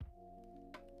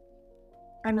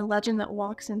I'm a legend that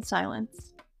walks in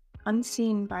silence,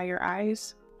 unseen by your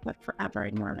eyes, but forever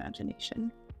in your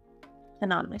imagination.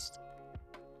 Anonymous.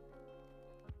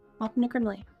 Welcome to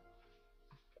Grimly.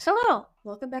 Hello.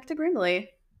 Welcome back to Grimly.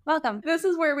 Welcome. This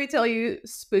is where we tell you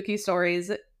spooky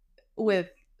stories with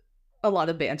a lot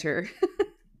of banter.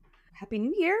 Happy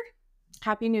New Year.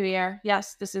 Happy New Year.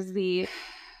 Yes, this is the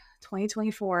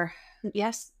 2024.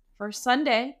 first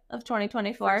Sunday of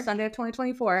 2024. First Sunday of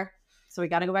 2024. So we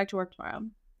got to go back to work tomorrow.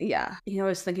 Yeah. You know, I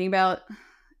was thinking about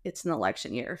it's an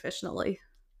election year officially.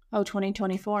 Oh,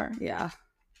 2024. Yeah.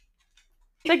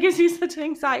 That gives you such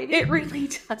anxiety. It really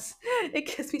does. It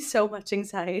gives me so much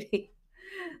anxiety.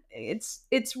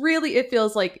 It's really, it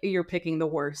feels like you're picking the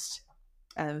worst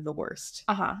out of the worst.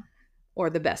 Uh-huh. Or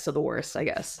the best of the worst, I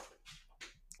guess.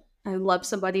 I love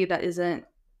somebody that isn't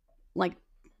like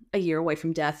a year away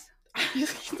from death.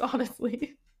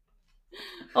 Honestly.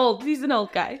 Old. He's an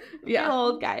old guy. Yeah. An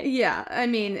old guy. Yeah. I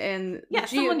mean, and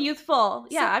someone youthful.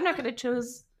 Yeah, I'm not going to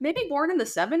choose. Maybe born in the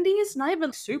 70s, not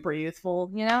even super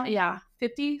youthful, you know? Yeah.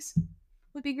 50s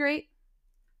would be great.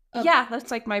 Yeah,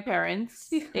 that's like my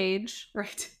parents' age.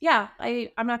 Right. Yeah,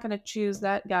 I'm not going to choose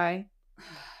that guy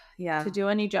Yeah. to do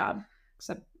any job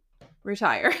except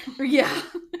retire. Yeah,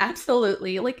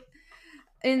 absolutely. Like,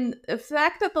 and the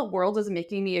fact that the world is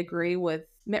making me agree with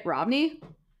Mitt Romney.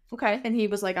 Okay. And he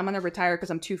was like, I'm going to retire because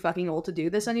I'm too fucking old to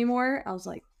do this anymore. I was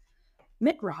like,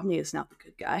 Mitt Romney is not the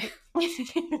good guy.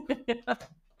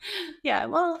 Yeah,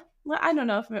 well, I don't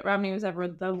know if Mitt Romney was ever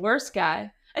the worst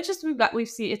guy. It's just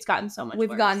it's gotten so much worse.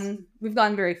 We've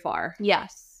gone very far.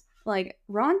 Yes. Like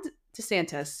Ron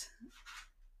DeSantis,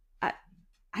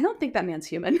 I don't think that man's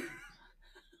human.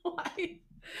 Why?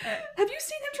 Have you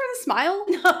seen him try to smile?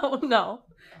 No.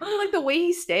 Like the way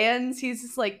he stands, he's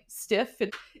just like stiff,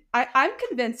 and I'm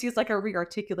convinced he's like a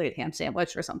rearticulated ham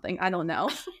sandwich or something. I don't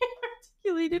know.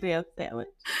 Rearticulated ham sandwich.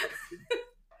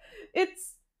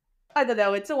 I don't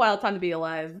know. It's a wild time to be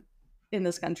alive in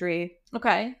this country.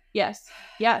 Okay. Yes.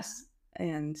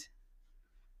 And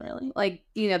really, like,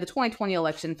 you know, the 2020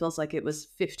 election feels like it was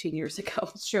 15 years ago.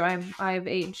 It's true. I've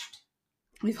aged.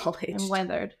 We've all aged. I'm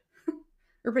weathered.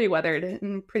 We're pretty weathered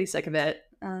and pretty sick of it.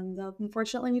 And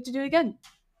unfortunately need to do it again.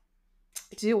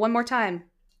 To do it one more time,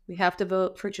 we have to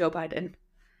vote for Joe Biden.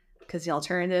 Because the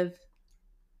alternative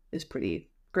is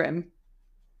pretty grim.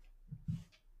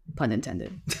 Pun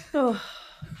intended. Oh.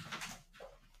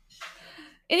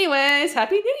 Anyways,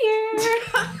 Happy New Year!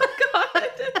 Oh, God.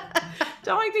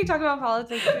 Don't make me talk about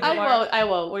politics anymore. I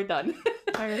won't. We're done.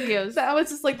 I refuse. That was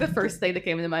just like the first thing that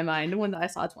came into my mind when I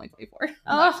saw 2024.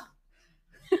 Oh.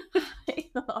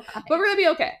 But we're gonna be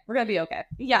okay. We're gonna be okay.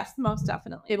 Yes, most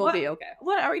definitely. It will be okay.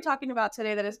 What are we talking about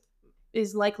today that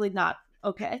is likely not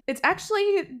okay? It's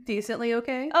actually decently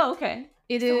okay. Oh, okay.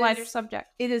 It's a lighter subject.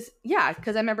 It is, yeah,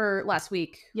 because I remember last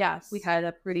week. Yes. We had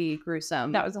a pretty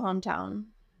gruesome. That was a hometown.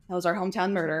 That was our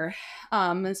hometown murder.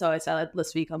 And so I said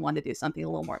this week I wanted to do something a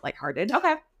little more lighthearted.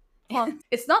 Okay. Well,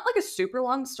 it's not like a super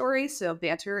long story, so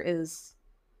banter is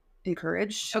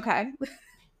encouraged. Okay.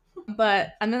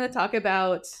 But I'm going to talk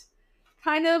about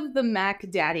kind of the Mac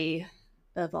Daddy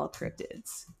of all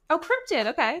cryptids. Oh, cryptid.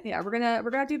 Okay. Yeah, we're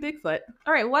gonna do Bigfoot.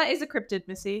 All right. What is a cryptid,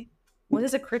 Missy? What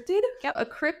is a cryptid? Yep. A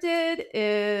cryptid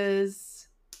is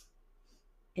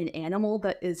an animal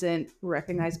that isn't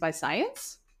recognized by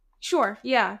science. Sure.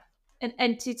 Yeah. An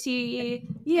entity.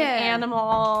 Yeah. An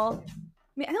animal. I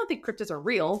mean, I don't think cryptids are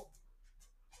real.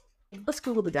 Let's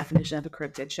Google the definition of a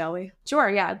cryptid, shall we? Sure.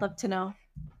 Yeah. I'd love to know.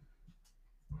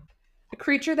 A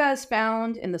creature that is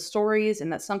found in the stories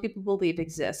and that some people believe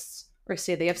exists or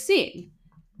say they have seen,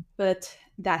 but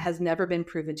that has never been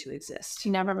proven to exist.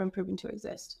 Never been proven to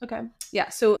exist. Okay. Yeah.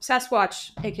 So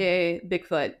Sasquatch, aka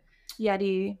Bigfoot,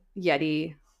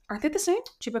 Yeti. Are they the same?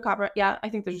 Chupacabra. Yeah. I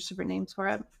think there's just different names for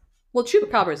it. Well,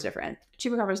 Chupacabra is different.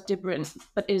 Chupacabra is different,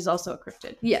 but it is also a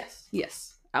cryptid.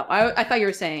 Yes. Oh, I thought you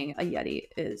were saying a Yeti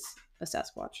is a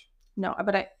Sasquatch. No,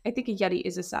 but I think a Yeti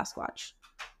is a Sasquatch.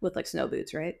 With like snow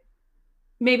boots, right?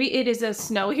 Maybe it is a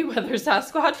snowy weather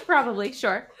Sasquatch. Probably,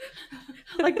 sure.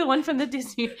 Like the one from the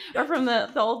Disney, or from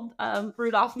the old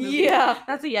Rudolph movie. Yeah.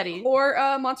 That's a Yeti.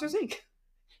 Or Monsters, Inc.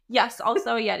 Yes,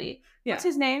 also a Yeti. Yeah. What's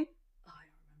his name? Oh, I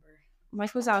don't remember.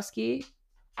 Mike Wazowski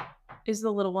is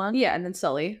the little one. Yeah, and then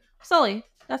Sully.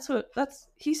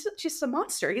 She's just a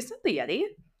monster. He's not the Yeti.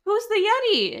 Who's the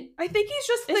Yeti? I think he's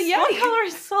just the What Yeti. color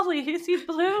is Sully? Is he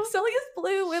blue? Sully is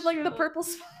blue with like the purple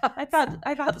spot. I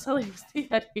thought Sully was the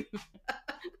Yeti.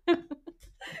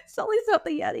 Sully's not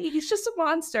the Yeti. He's just a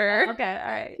monster. Okay,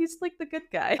 all right. He's like the good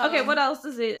guy. Okay, what else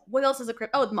is it? What else is a cryptid?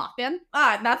 Oh, Mothman.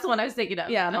 Ah, that's the one I was thinking of.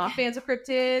 Yeah, Okay. Mothman's a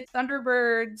cryptid.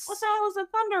 Thunderbirds. What the hell is a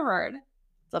Thunderbird?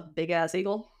 It's a big ass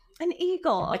eagle. An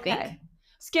eagle. I Okay. think.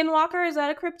 Skinwalker, is that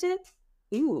a cryptid?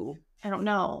 Ooh, I don't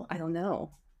know. I don't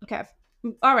know. Okay.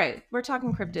 All right. We're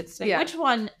talking cryptids today. Yeah. Which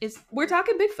one is We're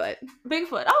talking Bigfoot,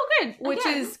 Bigfoot? Oh, good. which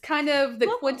Again. is kind of the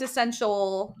Local.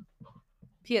 quintessential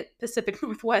Pacific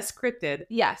Northwest cryptid.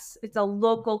 Yes, it's a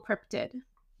local cryptid.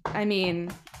 I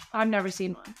mean, I've never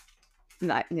seen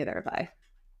one. neither have I.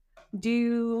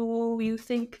 Do you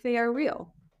think they are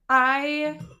real?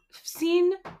 I've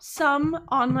seen some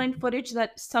online footage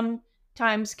that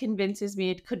sometimes convinces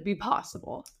me it could be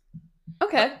possible.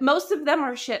 Okay. But most of them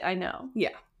are shit, I know. Yeah.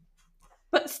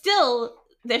 But still,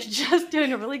 they're just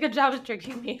doing a really good job of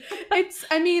tricking me.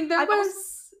 I mean, there I've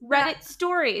was Reddit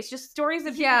stories, just stories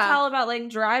that people Yeah. tell about like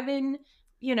driving,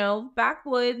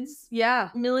 backwoods, Yeah.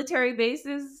 military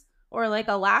bases, or like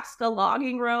Alaska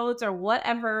logging roads, or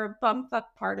whatever bumfuck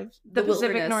part of the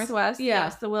Pacific wilderness. Northwest. Yeah.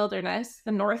 Yes, the wilderness,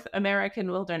 the North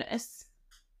American wilderness.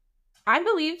 I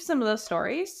believe some of those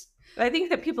stories. I think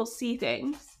that people see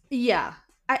things. Yeah.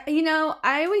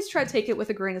 I always try to take it with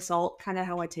a grain of salt, kind of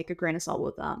how I take a grain of salt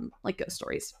with like ghost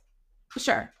stories.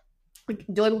 Sure. Like,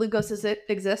 do I believe ghosts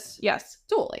exist? Yes.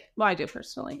 Totally. Well, I do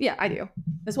personally. Yeah, I do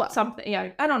as well. Something.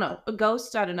 Yeah. I don't know. A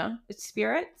ghost. I don't know. It's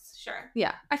spirits. Sure.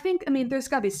 Yeah, I mean, there's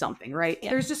got to be something, right? Yeah.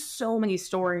 There's just so many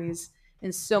stories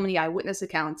and so many eyewitness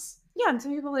accounts. Yeah, and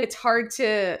some people like It's hard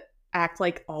to act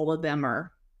like all of them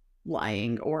are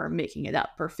lying or making it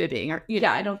up or fibbing or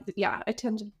I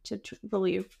tend to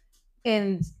believe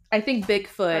And I think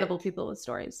Bigfoot credible people with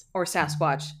stories. or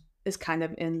Sasquatch is kind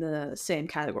of in the same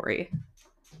category.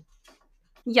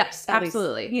 Yes, At least,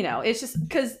 absolutely. it's just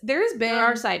because there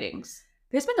are sightings.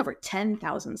 There's been over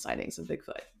 10,000 sightings of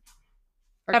Bigfoot.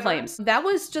 Or Ever? claims. That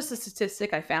was just a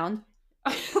statistic I found.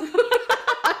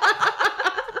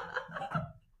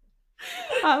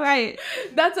 All right.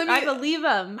 I believe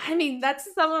them. I mean,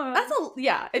 that's Some of them.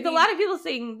 It's a lot of people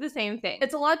saying the same thing.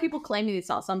 It's a lot of people claiming they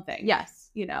saw something.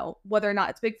 Yes. Whether or not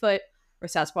it's Bigfoot or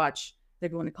Sasquatch, they're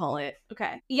going to call it.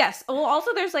 Okay. Yes. Well,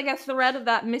 also there's like a thread of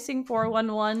that missing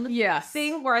 411 Yes.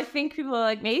 thing where I think people are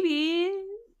like, maybe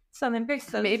something big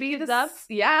stuff. Maybe is this up.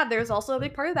 Yeah, there's also a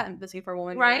big part of that in missing for a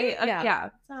woman. Right? Yeah.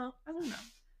 So, I don't know.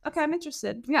 Okay, I'm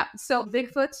interested. Yeah. So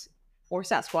Bigfoot or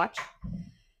Sasquatch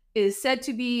is said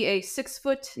to be a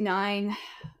 6'9"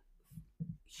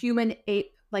 human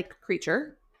ape-like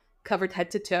creature, covered head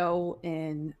to toe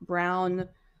in brown,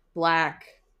 black,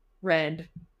 red,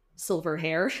 silver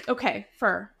hair. Okay,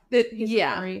 fur.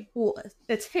 Yeah. Well,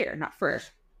 it's hair, not fur.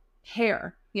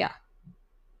 Hair. Yeah.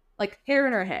 Like hair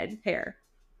in her head. Hair.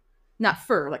 Not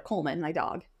fur, like Coleman, my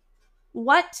dog.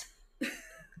 What?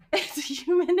 It's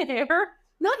human hair?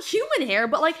 Not human hair,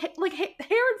 but like hair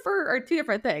and fur are two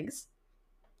different things.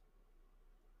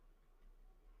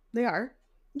 They are.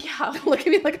 Yeah. Look at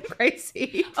me like I'm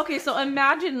crazy. Okay, so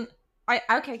imagine.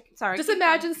 Sorry. Just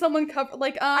imagine someone covered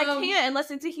like I can't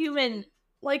unless it's a human.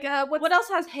 Like what else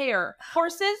has hair?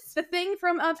 Horses? The thing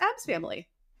from Addams Family.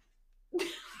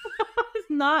 It's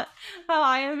not how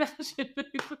I imagine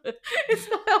Bigfoot. It's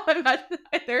not how I imagine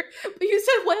it either. But you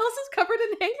said what else is covered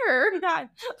in hair? God.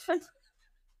 From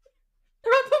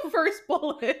the first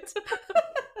bullet.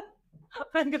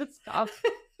 I'm gonna stop.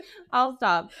 I'll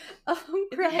stop.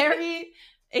 Hairy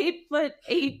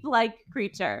 8'8" like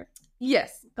creature.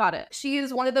 Yes. Got it. She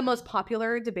is one of the most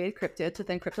popular debated cryptids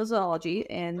within cryptozoology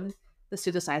and the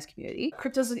pseudoscience community.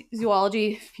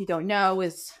 Cryptozoology, if you don't know,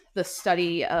 is the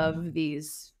study of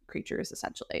these creatures,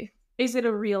 essentially. Is it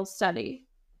a real study?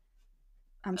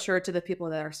 I'm sure to the people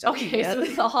that are studying it. So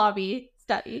it's a hobby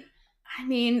study. I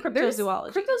mean,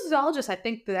 Cryptozoology. Cryptozoologists, I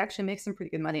think, that actually make some pretty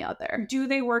good money out there. Do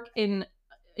they work in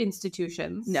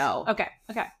institutions? No. Okay.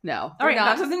 No. All right.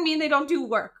 That doesn't mean they don't do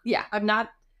work. Yeah.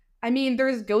 I mean,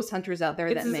 there's ghost hunters out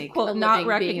there that make quote, a not living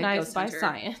recognized by being a ghost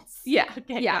hunter. science. Yeah.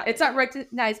 Okay. Yeah. It's not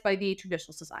recognized by the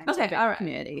traditional society. Okay. All right.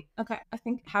 Community. Okay. I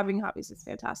think having hobbies is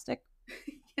fantastic.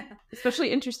 Yeah.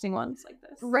 Especially interesting ones like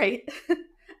this. Right.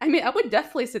 I mean, I would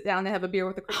definitely sit down and have a beer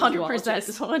with a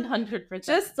 100%.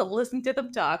 Just to listen to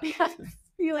them talk.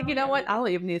 You're like, you know what? I don't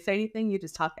even need to say anything. You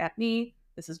just talk at me.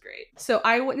 This is great. So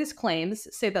eyewitness claims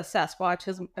say that Sasquatch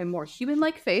has a more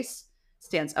human-like face,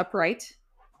 stands upright,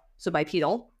 so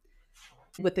bipedal,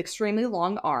 with extremely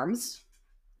long arms.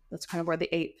 That's kind of where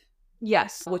the ape.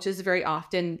 Yes. Which is very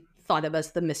often thought of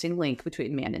as the missing link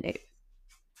between man and ape.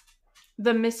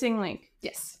 The missing link.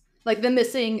 Yes. Like the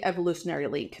missing evolutionary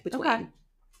link between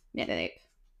man and ape.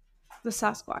 The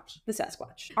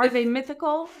Sasquatch. Are they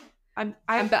mythical? I'm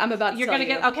about to You're tell going to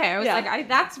get... Okay, I was like,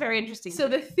 that's very interesting. So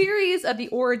the theories of the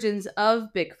origins of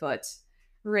Bigfoot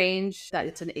range that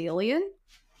it's an alien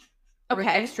or an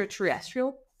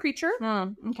extraterrestrial creature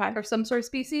Okay. or some sort of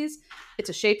species. It's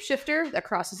a shapeshifter that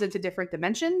crosses into different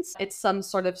dimensions. It's some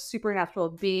sort of supernatural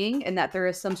being, and that there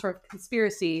is some sort of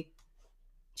conspiracy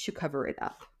to cover it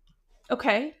up.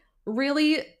 Okay.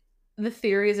 Really, the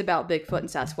theories about Bigfoot and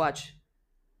Sasquatch,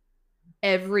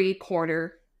 every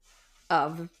corner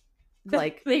of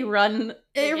like they run.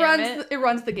 it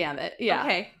runs the gamut. Yeah.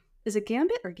 Okay. Is it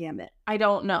Gambit or Gambit? I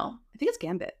don't know. I think it's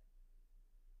Gambit.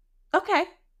 Okay.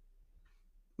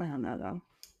 I don't know though.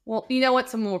 Well, you know what?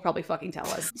 Someone will probably fucking tell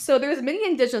us. So there's many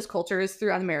indigenous cultures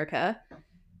throughout America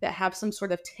that have some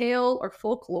sort of tale or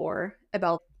folklore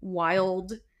about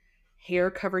wild,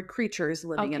 hair-covered creatures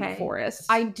living in the Okay. forest.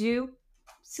 I do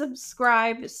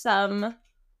subscribe some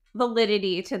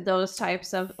validity to those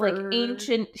types of like For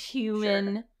ancient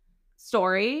human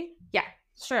story. Yeah.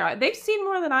 Sure. They've seen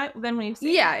more than we've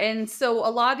seen. Yeah, and so a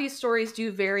lot of these stories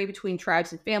do vary between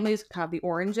tribes and families, kind of the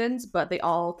origins, but they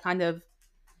all kind of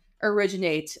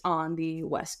originate on the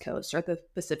West Coast or the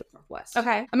Pacific Northwest.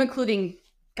 Okay. I'm including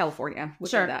California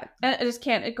with Sure. that. And it just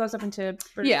can't. It goes up into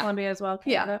British Columbia as well.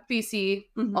 Canada. Yeah, BC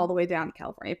Mhm. all the way down to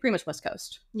California, pretty much West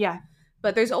Coast. Yeah.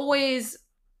 But there's a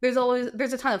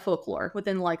ton of folklore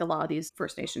within like a lot of these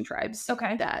First Nation tribes.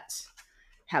 Okay. That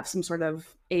have some sort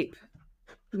of ape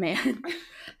man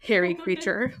hairy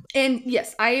creature. And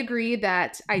yes, I agree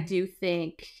that I do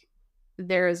think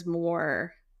there is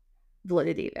more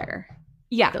validity there.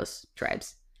 Yeah. Those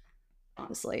tribes.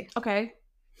 Honestly. Okay.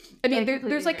 I mean, I there's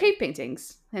completely like agree. cave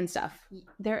paintings and stuff.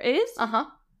 There is? Uh-huh.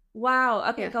 Wow.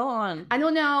 Okay, Yeah. go on. I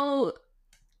don't know.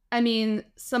 I mean,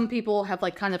 some people have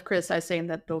like kind of criticized saying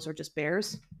that those are just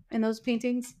bears in those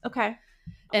paintings. Okay.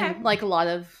 And like a lot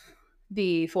of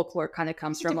the folklore kind of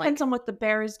comes It from depends like, on what the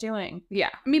bear is doing. yeah.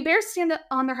 I mean, bears stand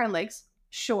on their hind legs,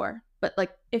 Sure. but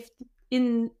like, If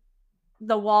in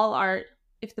the wall art,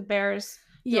 if the bear's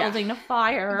building a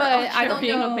fire, But or I don't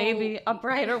carrying know. a baby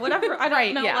upright or whatever, I don't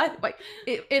right, know. yeah. what- Like,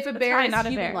 if a It's bear probably is not a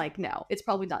human, bear. like, no, it's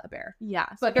probably not a bear. Yeah.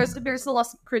 But there's a lot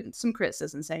some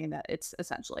criticism saying that it's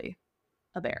essentially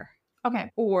a bear.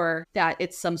 Okay. Or that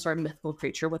it's some sort of mythical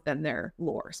creature within their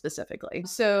lore specifically.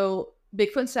 So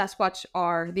Bigfoot and Sasquatch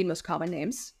are the most common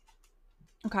names.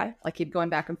 Okay. I keep going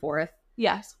back and forth.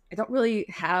 Yes. I don't really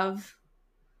have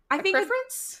I a think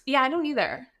preference. yeah, I don't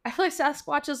either. I feel like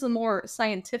Sasquatch is the more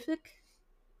scientific,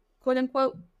 quote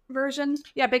unquote, version.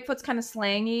 Yeah, Bigfoot's kind of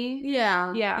slangy.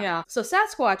 Yeah. Yeah. Yeah. So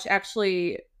Sasquatch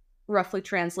actually roughly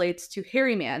translates to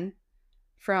hairy man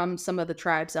from some of the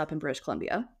tribes up in British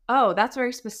Columbia. Oh, that's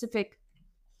very specific.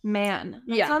 Man.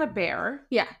 That's Yeah. not a bear.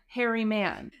 Yeah. Hairy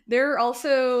man. They're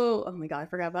also, oh my god, I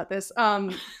forgot about this.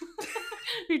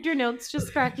 Your notes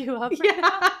just crack you up.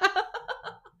 Yeah.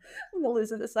 I'm gonna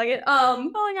lose it in a second. Oh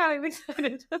my god, I'm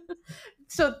excited.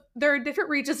 So there are different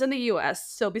regions in the US.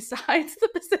 So besides the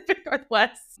Pacific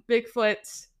Northwest,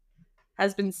 Bigfoot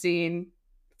has been seen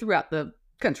throughout the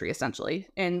country essentially.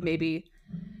 And maybe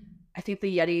I think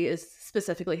the Yeti is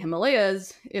specifically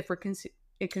Himalayas. If we're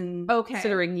considering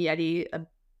Yeti a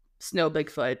snow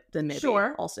Bigfoot, then maybe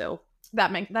Sure. also.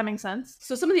 that makes sense.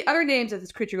 So some of the other names that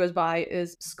this creature goes by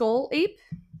is skull ape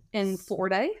in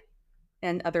Florida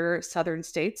and other southern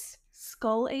states.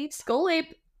 Skull ape? Skull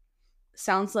ape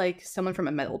sounds like someone from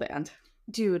a metal band.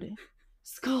 Dude.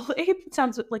 Skull ape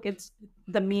sounds like it's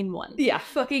the mean one. Yeah,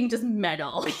 fucking just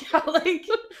metal. Yeah, like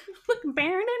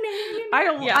I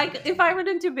don't Yeah. like if I run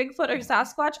into Bigfoot or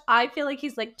Sasquatch, I feel like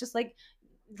he's like just like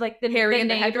the Harry and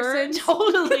the neighbor. Hendersons.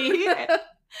 Totally.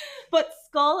 But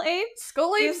skull ape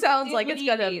Skull ape sounds like would it's eat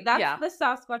gonna. me. That's yeah, the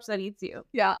Sasquatch that eats you.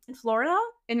 yeah. In Florida?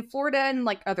 In Florida and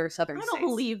like other I southern don't states.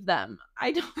 believe them.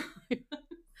 I don't I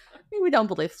mean, we don't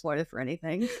believe Florida for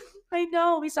anything. I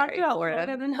know. We talked Sorry, about Florida.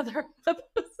 Florida in another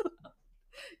episode.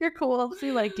 You're cool.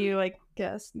 We like you, I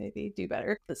guess. Maybe do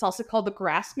better. It's also called the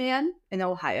Grass Man in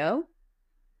Ohio,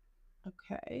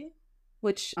 Okay.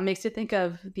 which makes you think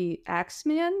of the Axe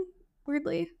Man.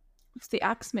 Weirdly, What's the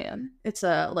Axeman? it's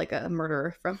like a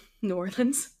murderer from New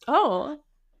Orleans. Oh.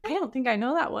 I don't think I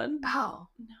know that one. Oh,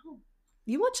 No.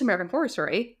 you watch American Horror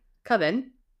Story,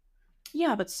 Coven.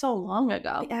 Yeah, but so long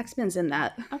ago. The Axeman's in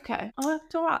that. Okay. I'll have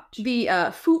to watch. The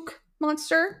Fook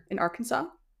monster in Arkansas.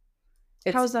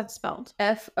 It's How is that spelled?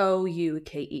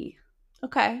 Fouke.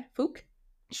 Okay. Fook.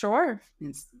 Sure.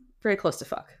 It's very close to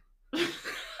fuck.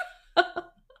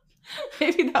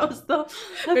 Maybe that was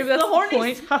Maybe that's the horny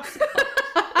point. stuff.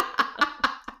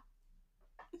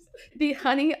 The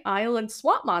Honey Island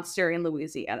swamp monster in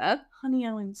Louisiana. Honey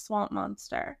Island swamp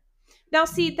monster. Now,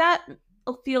 see, that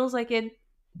feels like it,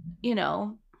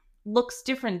 looks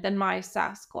different than my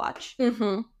Sasquatch.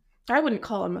 Mm-hmm. I wouldn't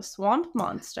call him a swamp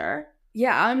monster.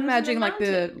 Yeah, I'm Lives in imagining the like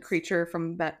the mountains. creature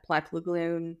from Black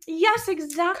Lagoon Yes,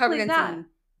 exactly covered in that. some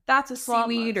That's a swamp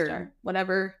seaweed monster. or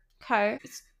whatever. Okay.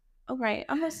 All right,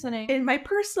 I'm listening. And my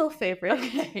personal favorite.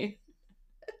 Okay.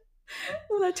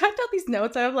 When I typed out these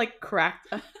notes, I have like cracked.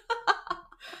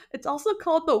 It's also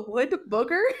called the wood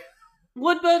booger.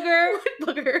 Wood booger.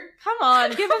 Wood booger. Come on,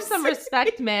 give him I'm some sorry.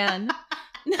 respect, man.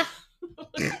 Wood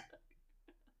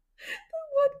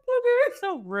booger.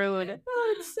 So rude.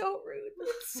 Oh, it's so rude.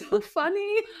 It's so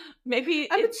funny. Maybe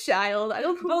I'm a it's child. I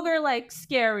don't know. booger like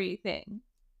scary thing,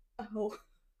 Oh,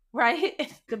 right?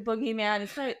 It's the boogeyman.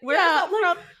 It's not, where's Yeah, that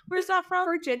from? Where's that from?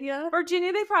 Virginia.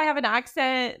 Virginia. They probably have an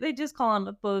accent. They just call him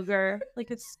a booger.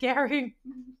 Like it's scary.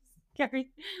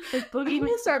 Scary. Like I'm boogeyman.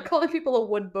 gonna start calling people a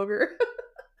wood booger.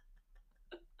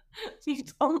 You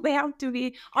only have to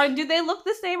be. Or do they look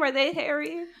the same? Are they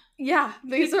hairy? Yeah,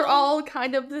 these are People- all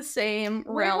kind of the same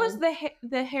Where realm. was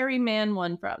the hairy man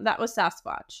one from? That was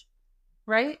Sasquatch,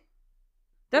 right?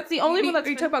 That's the only one that's.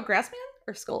 Are you talking about Grassman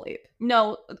or Skull Ape?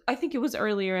 No, I think it was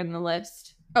earlier in the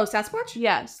list. Oh, Sasquatch?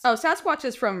 Yes. Oh, Sasquatch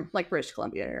is from like British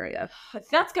Columbia area.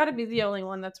 That's got to be the only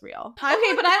one that's real.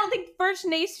 Okay, but I don't think First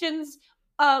Nations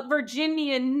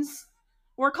Virginians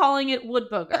were calling it wood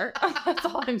booger. That's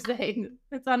all I'm saying.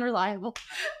 It's unreliable.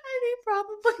 I mean,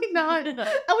 probably not.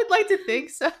 I would like to think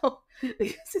so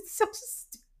because it's so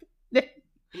stupid.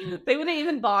 They wouldn't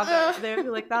even bother. They would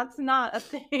be like, that's not a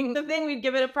thing. The thing, we'd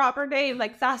give it a proper name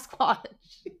like Sasquatch.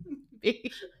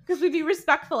 Because we'd be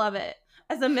respectful of it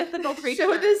as a mythical creature.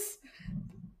 Show this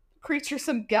creature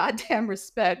some goddamn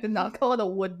respect and not call it a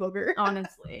wood booger.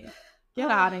 Honestly.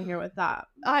 Get out of here with that.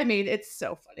 I mean, it's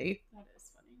so funny. That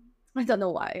is funny. I don't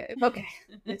know why. Okay,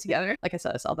 get together. Like I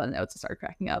said, I saw the notes and started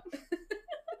cracking up.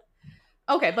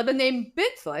 Okay, but the name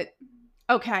Bigfoot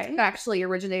Okay. actually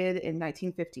originated in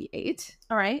 1958.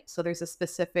 All right. So there's a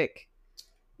specific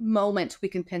moment we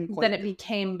can pinpoint. Then it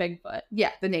became Bigfoot.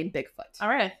 Yeah, the name Bigfoot. All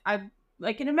right.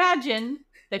 I can imagine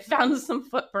they found some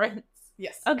footprints.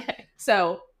 Yes. Okay.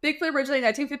 So Bigfoot originated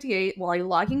in 1958 while a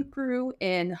logging crew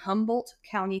in Humboldt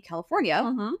County, California,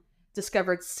 Mm-hmm.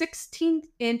 discovered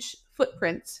 16-inch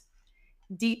footprints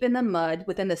deep in the mud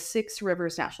within the Six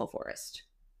Rivers National Forest.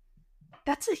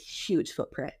 That's a huge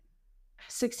footprint.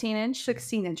 16-inch?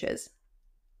 16 inches.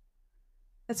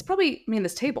 That's probably, I mean,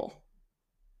 this table.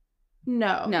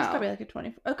 No. No. It's probably like a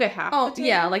 20. Okay, half. Oh, the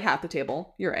yeah, table. like half the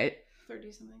table. You're right.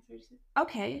 30 something, 36.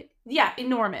 Okay. Yeah,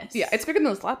 enormous. Yeah, it's bigger than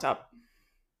this laptop.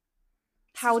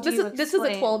 How do this you is this is a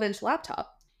explain- 12-inch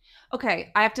laptop.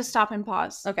 Okay, I have to stop and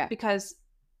pause. Okay. Because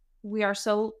we are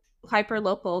so hyper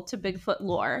local to Bigfoot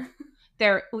lore.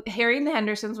 Harry and the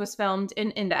Hendersons was filmed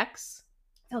in Index.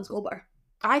 That was Gold Bar.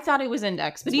 I thought it was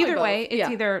Index, but It's probably either way, both, it's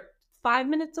yeah. either 5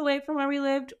 minutes away from where we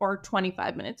lived or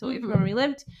 25 minutes away from Mhm. where we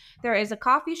lived. There is a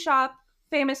coffee shop,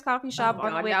 famous coffee shop Oh, on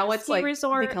the God, way now to the it's ski like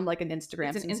resort. become like an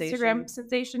Instagram It's an sensation. Instagram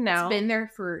sensation now. It's been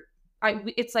there for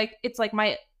It's like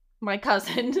my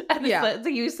cousin. Yeah. So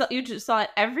you just saw it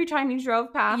every time you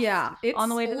drove past. it's on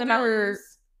the way to the older-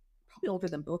 mountains. Probably older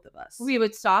than both of us. We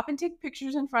would stop and take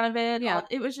pictures in front of it. Yeah.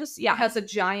 It was just It yeah. has a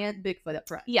giant Bigfoot up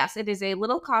front. Yes, it is a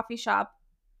little coffee shop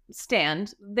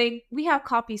stand. We have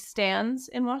coffee stands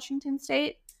in Washington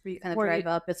State. Where you kind of Where drive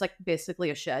up. It's like basically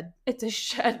a shed. It's a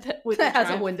shed that would That has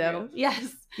a drive window. through.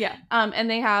 Yes. Yeah. And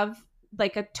they have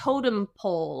like a totem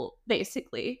pole,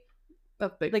 basically,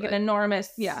 Of Bigfoot. like an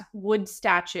enormous Yeah. wood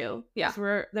statue. Yeah.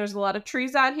 So there's a lot of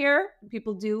trees out here.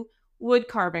 People do wood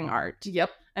carving art.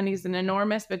 Yep. And he's an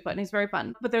enormous Bigfoot, and he's very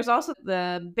fun. But there's also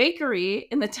the bakery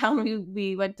in the town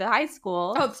we went to high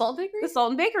school. Oh, the Salt Bakery? The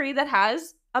Sultan Bakery that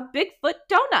has a Bigfoot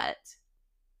donut.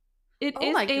 It Oh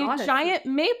is my a God, I giant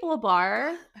maple bar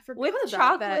I forgot with about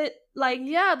chocolate, that.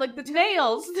 Yeah, like the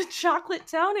nails, the chocolate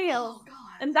toenails. Oh, God.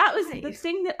 And that was the nice.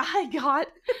 thing that I got.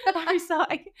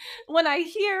 When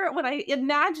I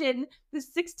imagine the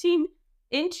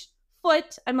 16-inch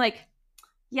foot, I'm like,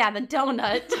 yeah, the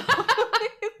donut.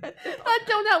 That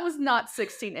donut was not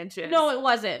 16 inches. No, it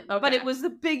wasn't. But Okay. it was the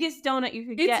biggest donut you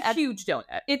could it's get. a huge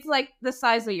donut. It's like the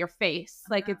size of your face.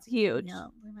 Like it's huge. Yeah,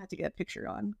 we're gonna have to get a picture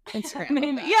on I Instagram.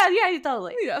 mean, of that. yeah,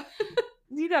 totally. Yeah.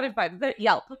 You gotta find the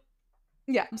Yelp.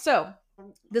 Yeah. So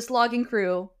this logging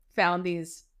crew found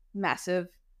these massive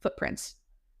footprints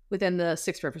within the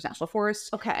Six Rivers National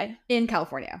Forest Okay. in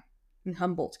California, in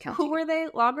Humboldt County. Who were they?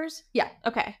 Loggers? Yeah.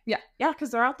 Okay. Yeah. Yeah,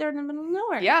 because they're out there in the middle of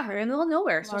nowhere. Yeah, they're in the middle of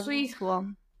nowhere, Logging especially school.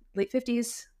 late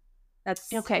 50s.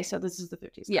 That's Okay, so this is the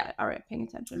 50s. Yeah. Got it. All right, paying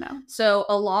attention now. So,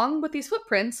 along with these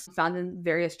footprints found in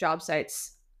various job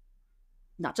sites,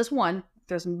 not just one,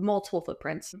 there's multiple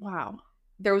footprints. Wow.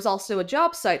 There was also a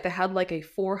job site that had like a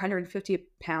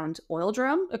 450-pound oil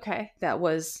drum Okay. that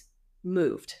was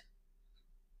moved.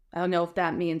 I don't know if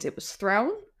that means it was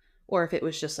thrown or if it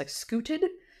was just like scooted,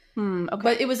 Okay.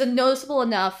 but it was noticeable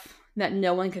enough that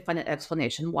no one could find an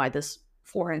explanation why this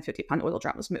 450-pound oil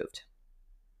drum was moved.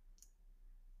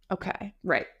 Okay.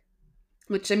 Right.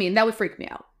 Which, I mean, that would freak me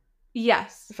out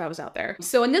Yes. if I was out there.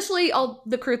 So initially,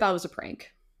 the crew thought it was a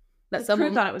prank. That The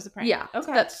crew thought it was a prank. Yeah.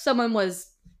 Okay. That someone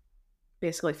was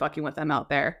basically fucking with them out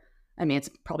there. I mean, it's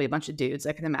probably a bunch of dudes.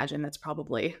 I can imagine that's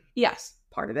probably Yes.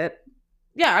 part of it.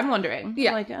 Yeah, I'm wondering.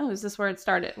 Yeah. Like, oh, is this where it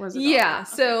started? Was it? Yeah. all-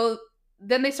 So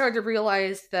then they started to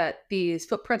realize that these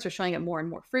footprints are showing up more and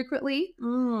more frequently.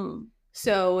 Mm.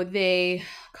 So they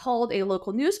called a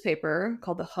local newspaper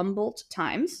called the Humboldt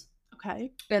Times,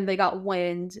 Okay. and they got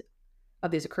wind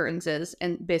of these occurrences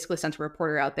and basically sent a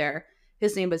reporter out there.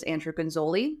 His name was Andrew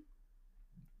Gonzoli.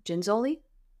 Ginzoli?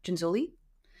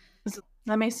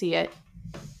 Let me see it.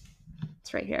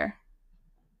 It's right here.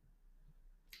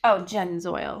 Oh,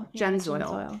 Jenzoil.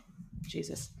 Jenzoil.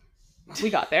 Jesus. We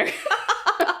got there.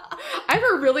 I have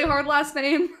a really hard last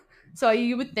name, so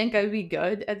you would think I would be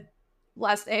good at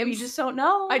last names. You just don't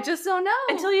know. I just don't know.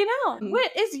 until you know. Mm.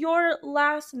 What is your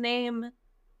last name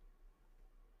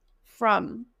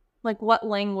from? Like, what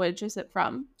language is it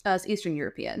from? It's Eastern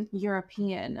European.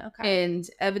 European. Okay. And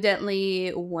evidently,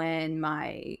 when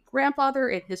my grandfather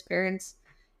and his parents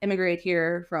immigrated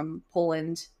here from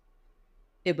Poland,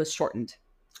 it was shortened.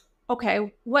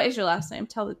 Okay. What is your last name?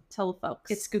 Tell the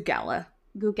folks. It's Gugala.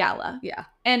 Gugala. Yeah.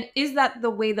 And is that the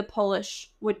way the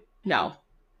Polish would? No.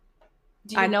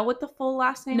 Do you know what the full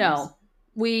last name is? No.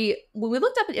 When we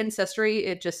looked up at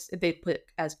Ancestry, they put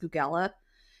as Gugala.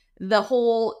 The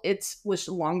whole was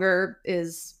longer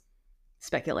is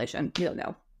speculation. You don't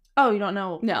know. Oh, you don't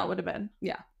know? No. What it would have been.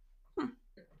 Yeah.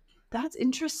 That's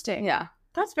interesting. Yeah.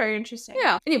 That's very interesting.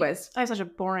 Yeah. Anyways, I have such a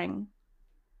boring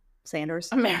Sanders.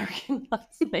 American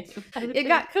last name. You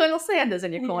got Colonel Sanders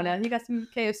in your corner. You got some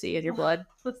KFC in your blood.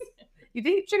 You did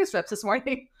eat chicken strips this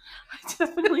morning. I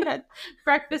definitely had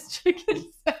breakfast chicken.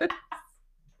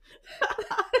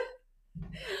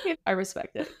 I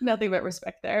respect it. Nothing but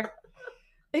respect there.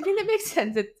 I think it makes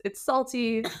sense. It's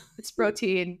salty. It's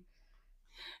protein.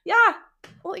 Yeah.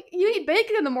 Well, you eat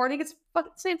bacon in the morning. It's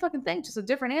same fucking thing, just a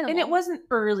different animal. And it wasn't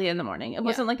early in the morning. It Yeah.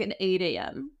 wasn't like an 8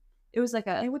 a.m. It was like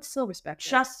I would still respect it.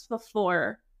 just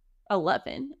before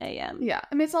 11 a.m. Yeah.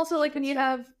 I mean, it's also like when you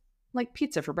have like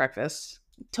pizza for breakfast.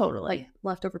 Totally. Like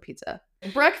leftover pizza.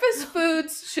 Breakfast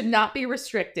foods should not be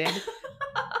restricted.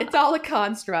 It's all a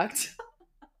construct.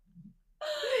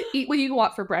 Eat what you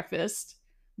want for breakfast.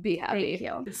 Be happy.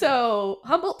 Thank you. So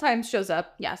Humboldt Times shows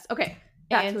up. Yes. Okay.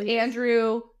 And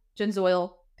Andrew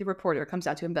Ginzoil, the reporter, comes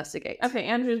out to investigate. Okay.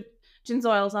 Andrew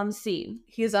Ginzoil's on the scene.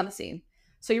 He is on the scene.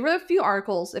 So he wrote a few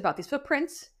articles about these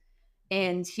footprints,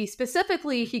 and he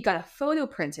got a photo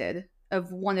printed of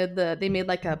they made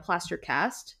like a plaster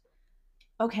cast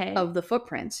Okay. of the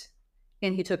footprint,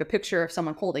 and he took a picture of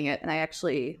someone holding it, and I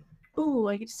actually, Ooh,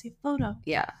 I get to see a photo.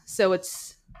 yeah. So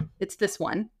it's this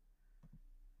one.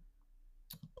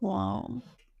 Wow.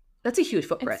 That's a huge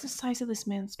footprint. It's the size of this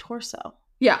man's torso.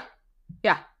 Yeah.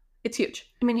 It's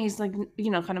huge. I mean, he's like,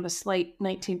 kind of a slight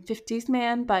 1950s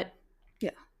man, but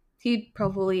He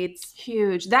probably it's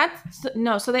huge.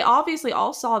 So they obviously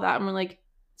all saw that and were like,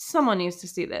 someone needs to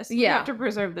see this. We Yeah. have to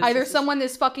preserve this. either This is- someone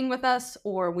is fucking with us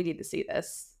or we need to see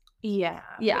this. Yeah.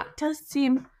 Yeah. It does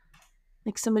seem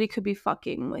like somebody could be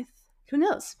fucking with. Who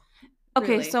knows?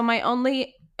 Okay, Really. so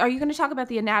are you going to talk about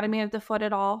the anatomy of the foot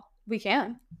at all? We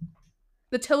can.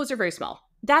 The toes are very small.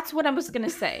 That's what I was going to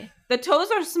say. The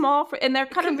toes are small and they're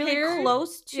kind of really Compared-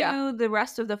 close to yeah. the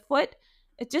rest of the foot.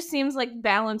 It just seems like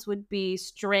balance would be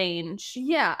strange.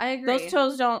 Yeah, I agree. Those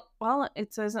toes don't,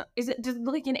 it says, does it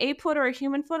like an ape foot or a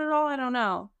human foot at all? I don't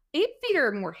know. 8 feet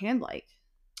are more hand-like.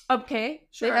 Okay,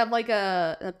 sure. They have like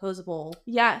an opposable.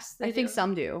 Yes. I they think do.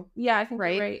 some do. Yeah, I think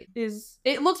Right? you're right.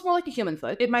 It looks more like a human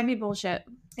foot. It might be bullshit.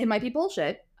 It might be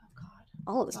bullshit. Oh,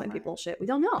 God. All of this might be Bummer. bullshit. We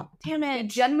don't know. Damn I it.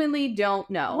 genuinely don't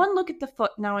know. One look at the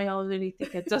foot, now I already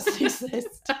think it doesn't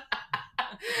exist.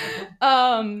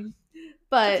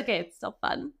 But It's okay, it's still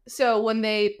fun. so when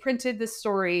they printed this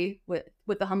story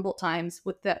with the Humboldt Times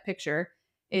with that picture,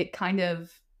 it kind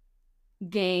of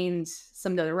gained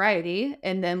some notoriety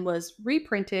and then was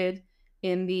reprinted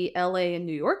in the LA and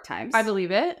New York Times. I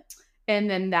believe it. And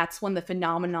then that's when the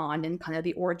phenomenon and kind of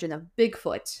the origin of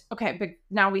Bigfoot Okay, but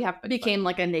now we have became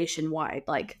like a nationwide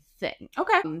like thing.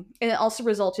 Okay. And it also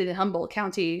resulted in Humboldt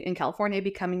County in California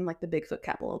becoming like the Bigfoot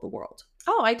capital of the world.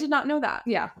 Oh, I did not know that.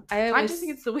 Yeah. I just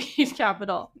think it's the weed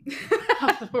capital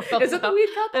of the world. Is it the weed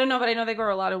I capital? don't know, but I know they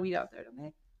grow a lot of weed out there, don't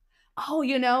they?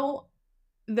 Oh,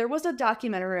 there was a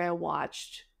documentary I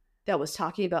watched that was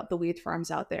talking about the weed farms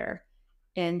out there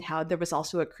and how there was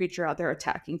also a creature out there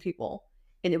attacking people.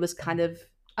 And it was kind of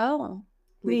Oh.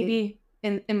 weedy. Weedy.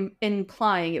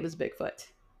 implying it was Bigfoot.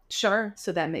 Sure.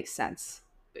 So that makes sense.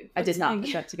 I did not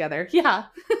put that together. Yeah.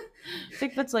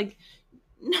 Bigfoot's like,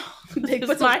 no,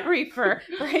 Bigfoot's my reefer.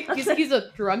 Right? He's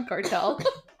a drug cartel.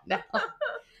 No.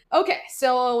 Okay,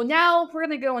 so now we're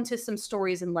going to go into some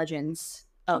stories and legends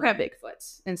of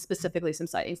Bigfoot, and specifically some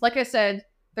sightings. Like I said,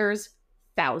 there's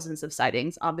thousands of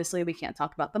sightings. Obviously, we can't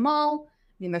talk about them all.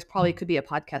 I mean, there's probably could be a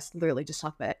podcast literally just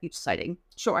talk about each sighting.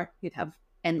 Sure. You'd have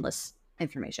endless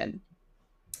information.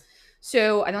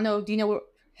 So, I don't know,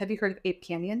 have you heard of Ape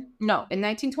Canyon? No. In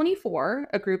 1924,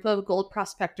 a group of gold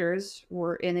prospectors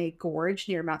were in a gorge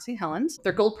near Mount St. Helens.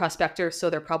 They're gold prospectors, so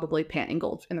they're probably panting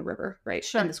gold in the river, right?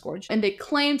 Sure. In this gorge. And they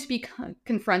claim to be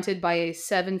confronted by a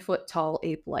 7-foot-tall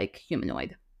ape-like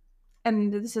humanoid.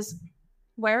 And this is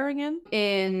where again?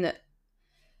 In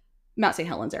Mount St.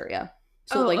 Helens area.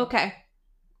 So, okay.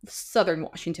 Southern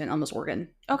Washington, almost Oregon.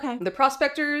 Okay. The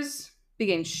prospectors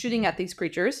began shooting at these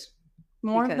creatures.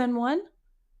 More than one?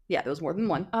 Yeah, there was more than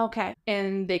one. Okay.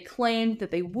 And they claimed that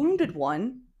they wounded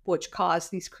one, which caused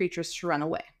these creatures to run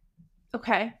away.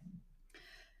 Okay.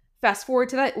 Fast forward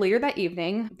to that later that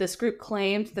evening, this group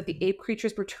claimed that the ape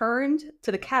creatures returned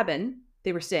to the cabin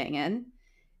they were staying in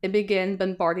and began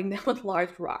bombarding them with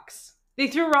large rocks. They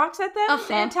threw rocks at them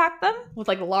and attacked them? With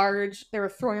they were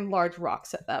throwing large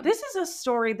rocks at them. This is a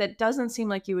story that doesn't seem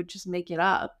like you would just make it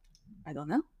up. I don't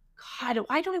know. God,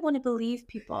 why don't I want to believe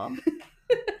people?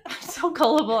 I'm so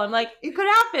gullible. I'm like, it could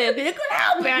happen. It could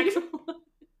happen.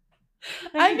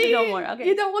 I mean,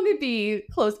 you don't want to be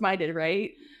close-minded,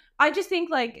 right? I just think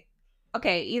like,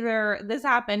 okay, either this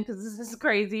happened because this is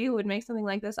crazy, who would make something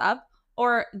like this up,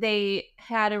 or they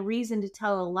had a reason to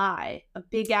tell a lie, a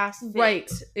big ass fit.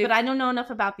 Right. But I don't know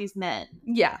enough about these men.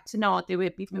 Yeah. To know what they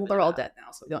would be. Well, they're all dead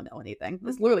now, so we don't know anything.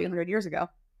 This is literally 100 years ago.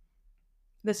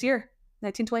 This year,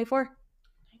 1924.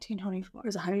 1924. It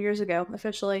was 100 years ago,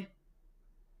 officially.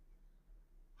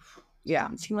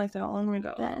 Yeah. It seemed like that long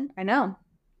ago. Then. I know.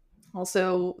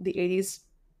 Also, the 80s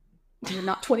were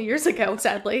not 20 years ago,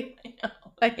 sadly. I know.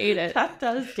 I hate it. That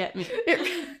does get me.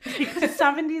 The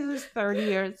 70s is 30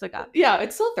 years ago. Yeah,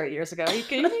 it's still 30 years ago. Are you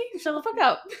kidding me? Shut the fuck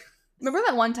up. Remember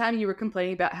that one time you were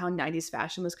complaining about how 90s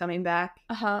fashion was coming back?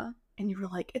 Uh-huh. And you were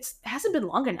like, it hasn't been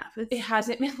long enough. It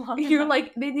hasn't been long enough. You're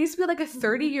like, there needs to be like a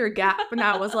 30-year gap. And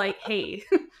I was like, hey,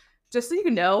 just so you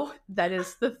know, that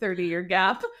is the 30-year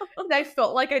gap. And I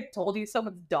felt like I told you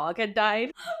someone's dog had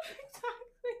died.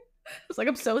 Exactly. I was like,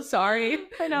 I'm so sorry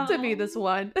to be this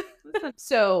one.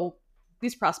 So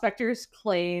these prospectors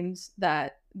claimed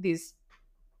that these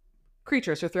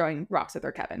creatures were throwing rocks at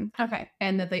their cabin. Okay.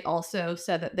 And that they also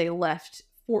said that they left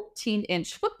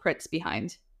 14-inch footprints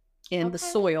behind in the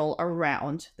soil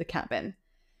around the cabin.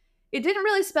 It didn't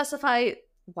really specify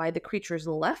why the creatures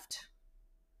left.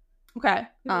 Okay.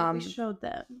 We showed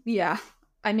them. Yeah.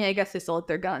 I mean, I guess they still had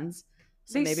their guns.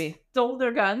 So they maybe stole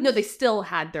their guns? No, they still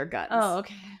had their guns. Oh,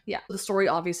 okay. Yeah. The story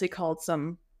obviously called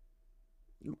some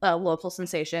local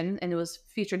sensation, and it was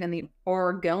featured in the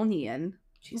Oregonian.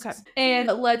 Jesus. Okay. And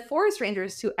it led forest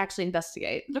rangers to actually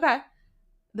investigate. Okay.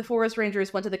 The forest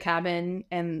rangers went to the cabin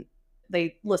and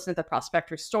they listened to the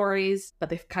prospector's stories, but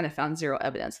they kind of found zero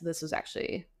evidence that this was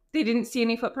actually... They didn't see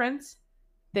any footprints?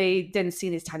 They didn't see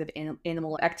this kind of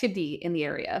animal activity in the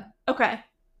area. Okay.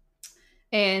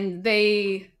 And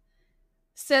they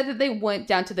said that they went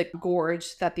down to the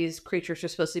gorge that these creatures were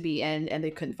supposed to be in, and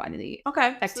they couldn't find any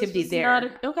activity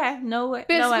there. Okay. No way.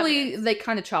 Basically, they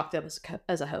kind of chalked it up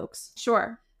as a hoax.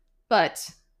 Sure. But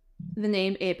the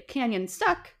name Ape Canyon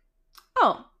stuck.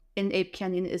 Oh. And Ape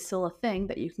Canyon is still a thing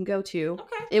that you can go to.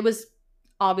 Okay. It was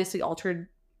obviously altered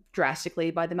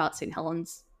drastically by the Mount St.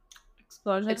 Helens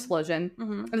explosion.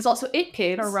 Mm-hmm. And there's also ape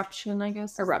caves. Eruption, I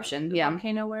guess. Eruption, yeah.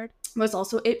 Volcano word. There's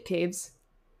also ape caves.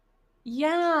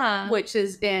 Yeah. Which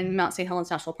is in Mount St.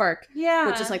 Helens National Park. Yeah.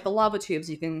 Which is like the lava tubes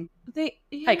you can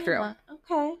hike through.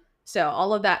 Okay. So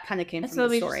all of that kind of came from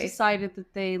the story. So we decided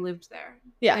that they lived there.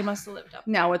 Yeah. They must have lived up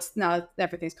there. Now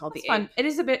everything's called That's the fun. ape. It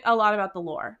is a lot about the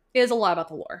lore. It is a lot about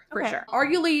the lore, for Okay. sure.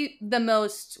 Arguably the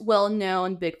most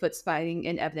well-known Bigfoot sighting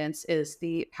in evidence is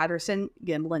the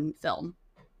Patterson-Gimlin film.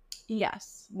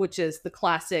 Yes. Which is the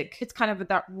classic. It's kind of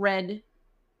that red.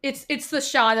 It's the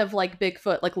shot of like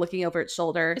Bigfoot like looking over its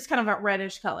shoulder. It's kind of a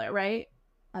reddish color, right?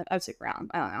 I'd say brown.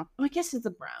 I don't know. I guess it's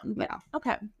a brown. Yeah.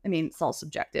 Okay. I mean, it's all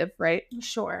subjective, right?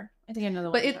 Sure. I think I know the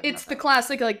one. But it's the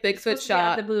classic like Bigfoot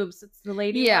shot. The boobs. It's the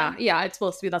lady. Yeah. one. Yeah. It's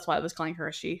supposed to be. That's why I was calling her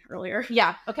a she earlier.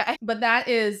 Yeah. Okay. But that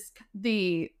is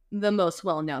the most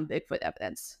well-known Bigfoot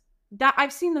evidence. That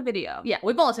I've seen the video. Yeah.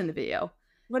 We've all seen the video.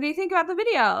 What do you think about the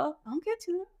video? I'll get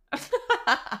to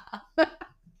it.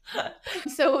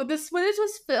 So this footage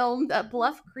was filmed at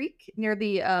Bluff Creek near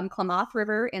the Klamath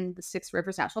River in the Six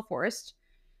Rivers National Forest,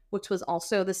 which was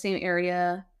also the same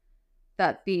area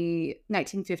that the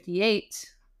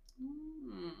 1958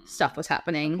 stuff was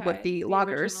happening with the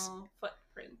loggers. Original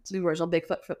footprint. The original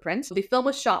Bigfoot footprint. The film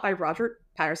was shot by Roger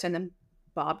Patterson and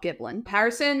Bob Giblin.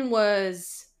 Patterson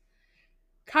was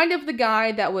kind of the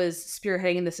guy that was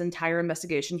spearheading this entire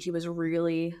investigation. He was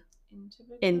really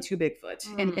into Bigfoot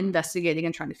and investigating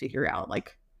and trying to figure out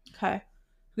like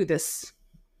who this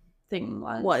thing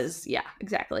was. Yeah,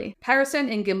 exactly. Patterson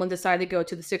and Giblin decided to go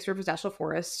to the Six Rivers National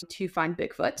Forest to find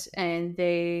Bigfoot, and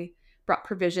they brought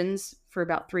provisions for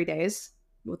about 3 days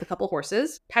with a couple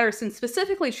horses. Patterson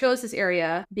specifically chose this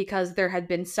area because there had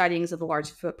been sightings of the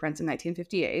large footprints in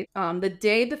 1958. The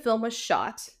day the film was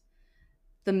shot,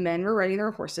 the men were riding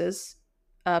their horses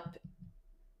up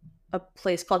a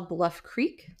place called Bluff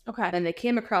Creek. And they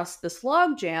came across this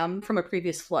log jam from a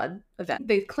previous flood event.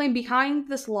 They claimed behind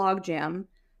this log jam,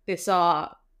 they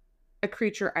saw a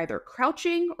creature either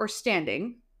crouching or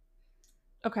standing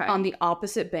on the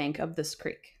opposite bank of this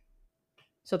creek.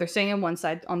 So they're staying on one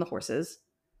side on the horses,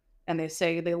 and they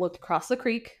say they looked across the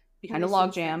creek behind a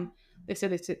log jam. They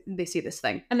said they see this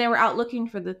thing. And they were out looking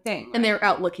for the thing. Right? And they were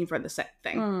out looking for the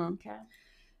thing.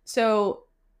 So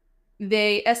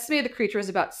they estimated the creature was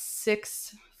about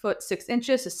 6 foot 6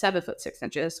 inches to 7 foot 6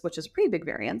 inches, which is a pretty big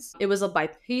variance. It was a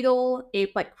bipedal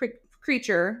ape-like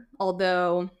creature,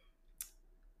 although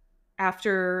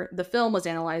after the film was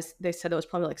analyzed, they said it was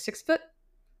probably like 6 foot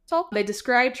tall. They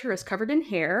described her as covered in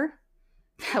hair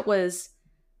that was,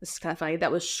 this is kind of funny,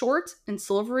 that was short and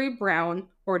silvery brown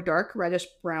or dark reddish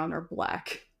brown or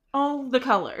black. All the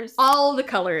colors. All the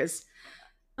colors.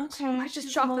 Okay. I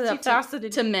just chalked it up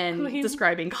to men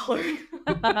describing color.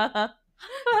 No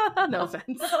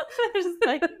offense.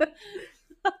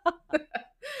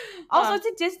 Also, it's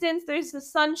a distance. There's the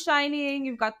sun shining.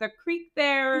 You've got the creek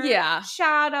there. Yeah.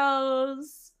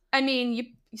 Shadows. I mean, you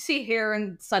see hair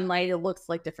in sunlight. It looks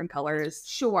like different colors.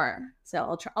 Sure.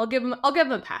 So I'll give them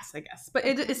a pass, I guess. But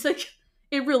it's like,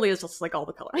 it really is just like all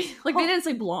the colors. Like they didn't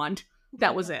say blonde.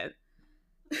 That was it.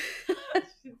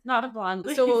 She's not a blonde.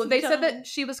 So they said that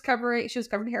she was covered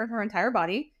in hair in her entire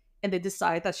body, and they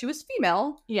decided that she was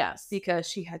female. Yes. Because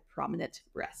she had prominent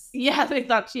breasts. Yeah, they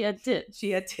thought she had tits.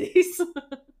 She had titties.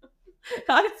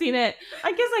 I've seen it.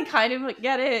 I guess I kind of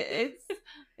get it.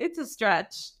 It's a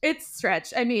stretch. It's a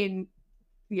stretch. I mean,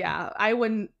 yeah,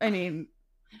 if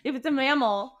it's a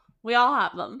mammal, we all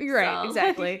have them. You're right,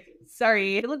 exactly.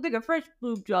 Sorry. It looked like a fresh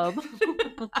boob job.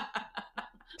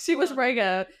 She was wearing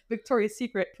a Victoria's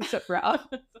Secret push-up bra,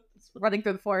 running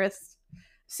through the forest.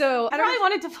 So I really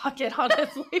wanted to fuck it,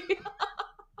 honestly.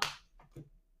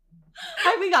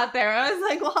 How we got there? I was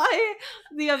like, why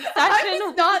the obsession? I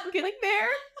was not getting there.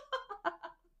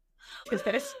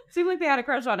 Seemed like they had a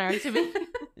crush on her to me.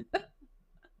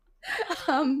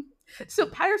 So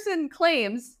Patterson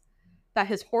claims that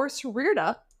his horse reared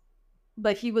up,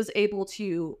 but he was able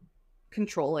to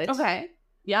control it. Okay.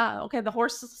 Yeah. Okay. The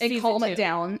horse and calm it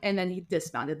down, and then he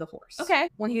dismounted the horse. Okay.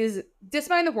 When he's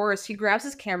dismounting the horse, he grabs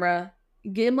his camera.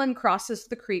 Giblin crosses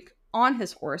the creek on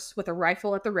his horse with a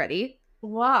rifle at the ready.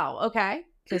 Wow. Okay.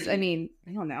 Because I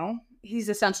don't know. He's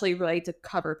essentially ready to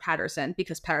cover Patterson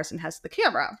because Patterson has the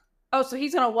camera. Oh, so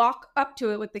he's gonna walk up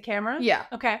to it with the camera? Yeah.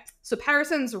 Okay. So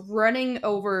Patterson's running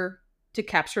over to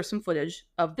capture some footage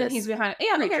of this. Then he's behind.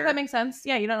 Yeah. creature. Okay. That makes sense.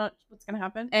 Yeah. You don't know what's gonna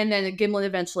happen. And then Giblin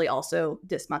eventually also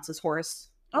dismounts his horse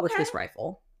with his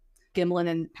rifle. Giblin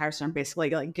and Patterson are basically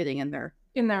like getting in their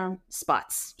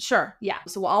spots. Sure. Yeah.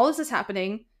 So while all this is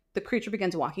happening, the creature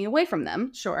begins walking away from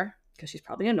them. Sure. Because she's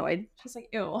probably annoyed. She's like,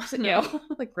 ew. Ew.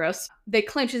 Like, gross. They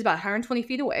claim she's about 120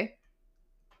 feet away.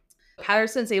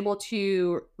 Patterson's able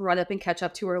to run up and catch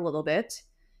up to her a little bit.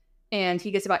 And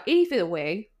he gets about 80 feet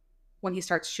away when he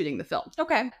starts shooting the film.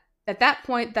 Okay. At that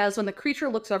point, that is when the creature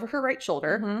looks over her right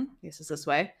shoulder. Mm-hmm. This is this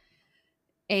way.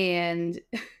 And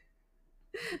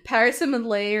Patterson would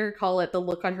later call it the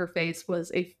look on her face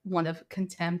was one of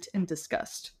contempt and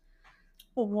disgust.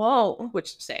 Whoa.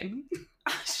 Which, same.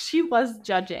 She was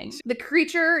judging. The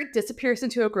creature disappears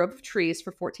into a grove of trees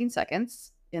for 14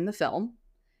 seconds in the film,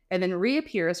 and then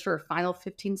reappears for a final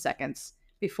 15 seconds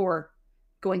before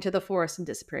going to the forest and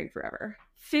disappearing forever.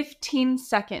 15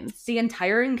 seconds. The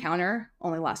entire encounter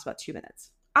only lasts about 2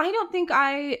 minutes. I don't think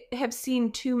I have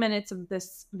seen 2 minutes of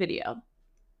this video.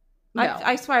 No.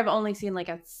 I swear I've only seen like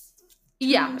a...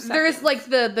 Yeah, there's like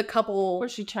the couple... Where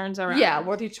she turns around. Yeah,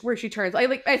 where she turns.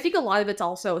 I think a lot of it's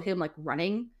also him like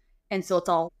running, and so it's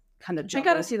all kind of jumbled.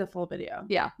 I gotta see the full video.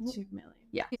 Yeah. 2 million.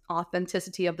 Yeah.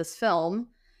 Authenticity of this film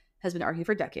has been argued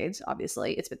for decades,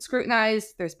 obviously. It's been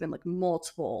scrutinized. There's been like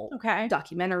multiple Okay.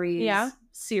 documentaries, Yeah.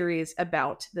 series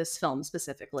about this film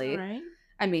specifically. All right.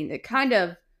 I mean, it kind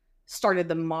of started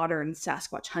the modern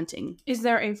Sasquatch hunting. Is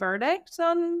there a verdict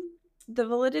on the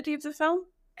validity of the film?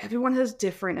 Everyone has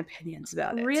different opinions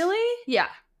about it. Really? Yeah.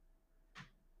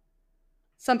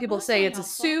 Some people That's say not it's a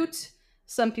helpful. suit.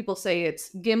 Some people say it's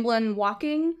Gimlin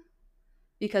walking,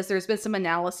 because there's been some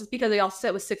analysis, because they all said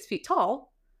it was 6 feet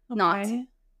tall, not Okay.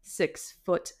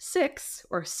 6'6"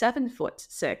 or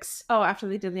 7'6". Oh, after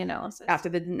they did the analysis. After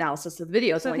the analysis of the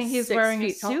video, it's So they only think he's 6 wearing a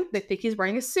feet tall. suit? They think he's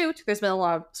wearing a suit. There's been a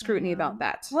lot of scrutiny about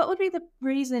that. What would be the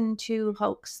reason to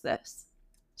hoax this?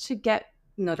 To get,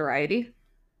 Notoriety,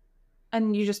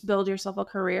 and you just build yourself a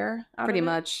career out pretty of it?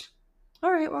 much.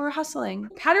 All right, well, we're hustling.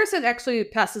 Patterson actually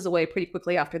passes away pretty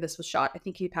quickly after this was shot. I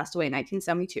think he passed away in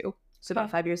 1972, so about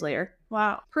Okay. 5 years later.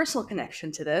 Wow. Personal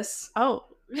connection to this, Oh,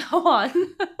 go on.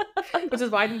 which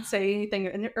is why I didn't say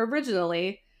anything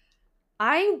originally.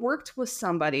 I worked with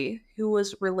somebody who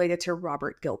was related to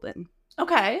Robert Gilpin,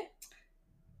 Okay.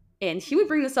 and he would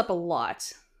bring this up a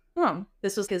lot. Hmm.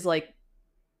 This was his, like,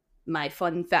 my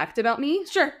fun fact about me.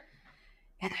 Sure.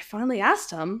 And I finally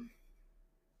asked him,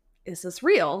 is this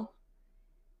real?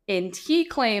 And he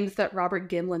claims that Robert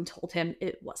Gimlin told him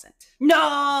it wasn't.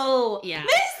 No! Yeah.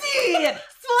 Missy!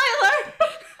 Spoiler!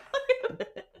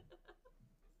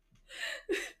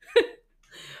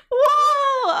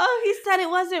 Whoa! Oh, he said it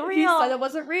wasn't real. He said it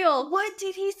wasn't real. What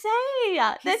did he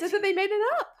say? He said that they made it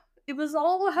up. It was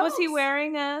all a hoax. Was he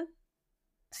wearing a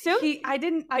suit? I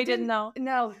didn't know.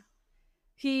 No.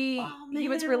 He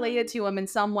was related to him in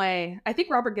some way. I think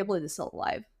Robert Gimlin is still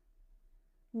alive.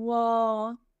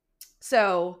 Whoa.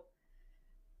 So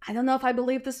I don't know if I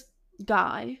believe this.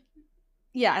 Guy.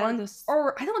 Yeah, Or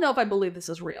or I don't know if I believe this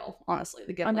is real, honestly.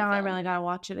 The Oh, Gimlin now I film. really gotta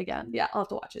watch it again. Yeah, I'll have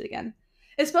to watch it again.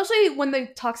 Especially when they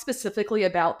talk specifically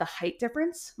about the height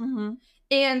difference. Mm-hmm.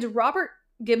 And Robert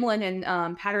Gimlin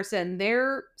and Patterson,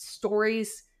 their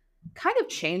stories kind of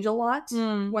change a lot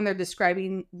when they're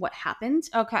describing what happened.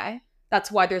 Okay.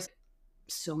 That's why there's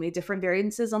so many different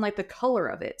variances on like the color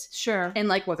of it. Sure. And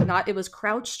like whether or not it was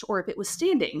crouched or if it was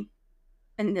standing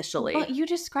initially. Well, you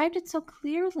described it so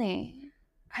clearly.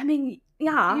 I mean,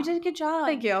 yeah. You did a good job.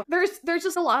 Thank you. There's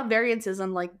just a lot of variances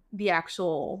on like the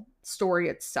actual story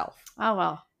itself. Oh,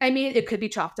 well. I mean, it could be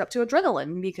chalked up to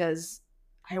adrenaline because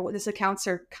eyewitness accounts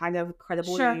are kind of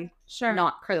credibly Sure.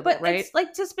 not credible, But right? it's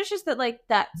like suspicious that like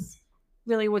that's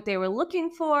really what they were looking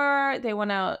for. They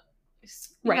went out,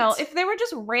 you know, Right. if they were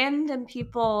just random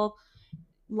people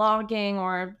logging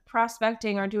or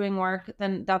prospecting or doing work,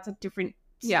 then that's a different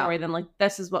story than like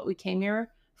this is what we came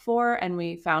here for and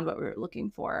we found what we were looking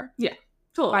for.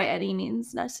 Totally. By any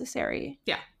means necessary.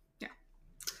 Yeah.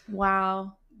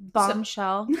 Wow.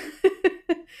 Bombshell.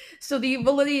 So the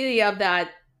validity of that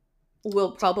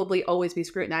will probably always be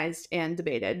scrutinized and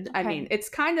debated. I Okay. mean, it's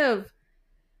kind of,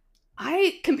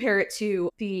 I compare it to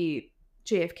the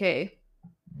JFK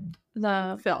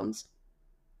the films.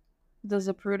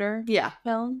 Zapruder Yeah.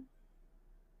 film.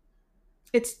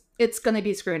 It's going to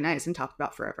be scrutinized and talked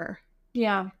about forever.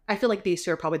 Yeah. I feel like these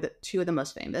two are probably the two of the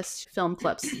most famous film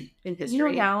clips in history. You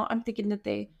know, now I'm thinking that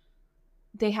they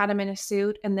had him in a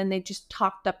suit and then they just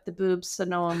talked up the boobs so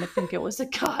no one would think it was a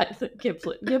guy.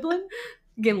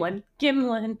 Gimlin?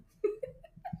 Gimlin.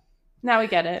 Now we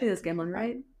get It it. is Gimlin,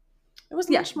 right? It was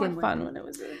Yeah, much more Gimlin. fun when it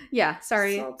was a... Yeah,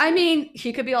 sorry. Salty. I mean,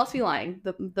 he could be also be lying,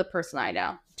 the person I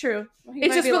know. True.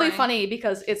 It's just really funny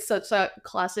because it's such a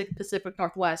classic Pacific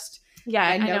Northwest. Yeah,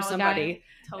 I know a guy. somebody.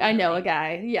 Totally. I know a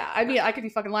guy. Yeah, I mean, I could be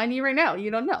fucking lying to you right now.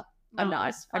 You don't know. I'm No, not.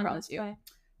 it's I fun, promise it's you. fine.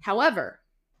 However,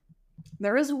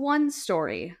 there is one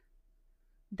story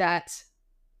that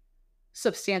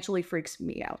substantially freaks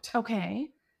me out. Okay.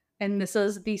 And this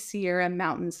is the Sierra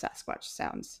Mountain Sasquatch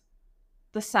sounds.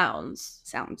 The sounds.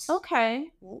 Okay.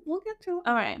 We'll get to it.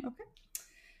 All right.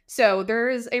 So there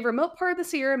is a remote part of the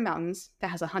Sierra Mountains that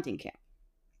has a hunting camp.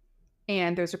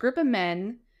 And there's a group of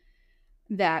men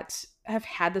that have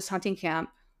had this hunting camp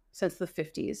since the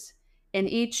 50s. And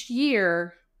each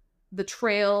year, the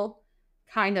trail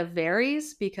kind of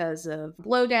varies because of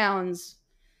blowdowns,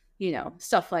 you know,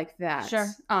 stuff like that. Sure.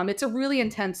 It's a really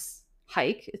intense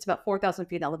hike. It's about 4,000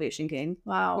 feet elevation gain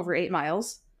Wow. over 8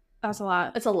 miles. That's a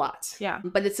lot. It's a lot. Yeah.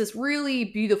 But it's this really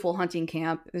beautiful hunting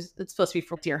camp. It's supposed to be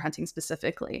for deer hunting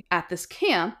specifically. At this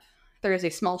camp, there is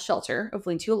a small shelter of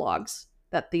lean-to logs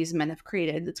that these men have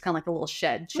created. It's kind of like a little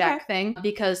shack thing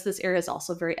because this area is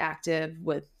also very active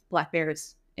with black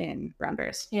bears and brown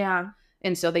bears. Yeah.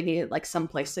 And so they needed like some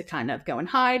place to kind of go and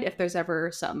hide if there's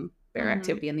ever some bear Mhm.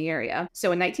 activity in the area.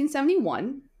 So in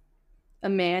 1971, a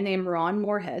man named Ron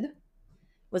Moorhead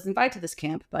was invited to this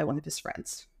camp by one of his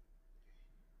friends.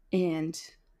 And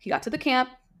he got to the camp.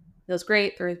 It was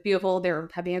great. It was beautiful. They were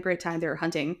having a great time. They were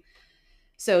hunting.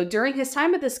 So during his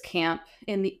time at this camp,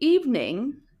 in the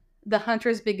evening, the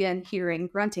hunters began hearing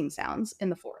grunting sounds in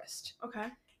the forest. Okay.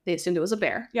 They assumed it was a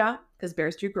bear. Yeah. Because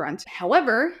bears do grunt.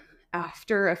 However,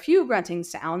 after a few grunting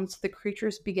sounds, the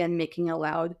creatures began making a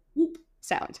loud whoop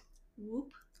sound.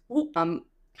 Whoop. Whoop.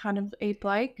 Kind of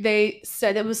ape-like. They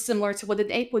said it was similar to what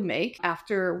an ape would make.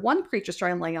 After one creature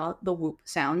started laying out the whoop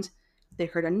sound, they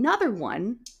heard another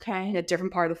one in a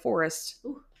different part of the forest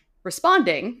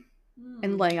responding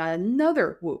and laying out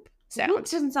another whoop sound. Whoop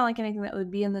doesn't sound like anything that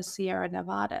would be in the Sierra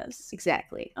Nevadas.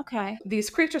 Exactly. Okay. These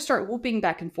creatures start whooping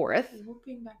back and forth.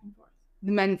 Whooping back and forth.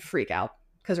 The men freak out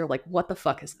because they're like, what the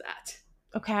fuck is that?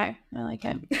 Okay. I like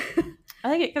it. I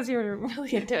like it because you're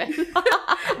really into it.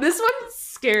 This one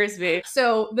scares me.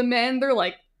 So the men, they're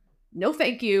like, no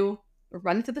thank you. We're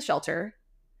running to the shelter.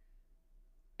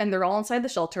 And they're all inside the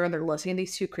shelter and they're listening to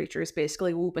these two creatures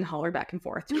basically whoop and holler back and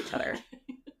forth to each other.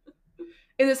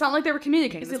 And it's not like they were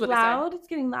communicating. Is it loud? It's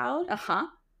getting loud? Uh-huh.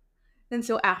 And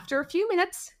so after a few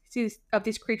minutes of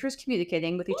these creatures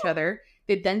communicating with each other,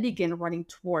 they then begin running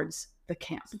towards the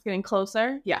camp. It's getting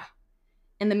closer? Yeah.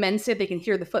 And the men say they can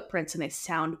hear the footprints and they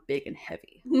sound big and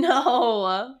heavy.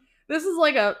 No. This is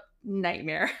like a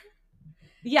nightmare.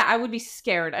 Yeah, I would be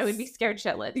scared. I would be scared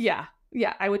shitless. Yeah.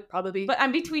 Yeah, I would probably. But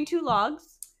I'm between two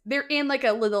logs. They're in like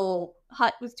a little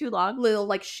hut with two logs. Little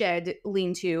like shed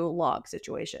lean-to log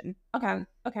situation. Okay.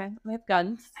 They have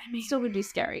guns. I mean, still would be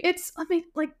scary. Let's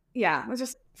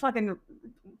just fucking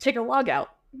take a log out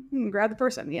and grab the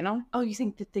person, you know? Oh, you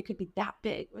think that they could be that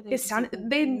big?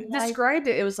 They described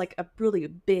it was like a really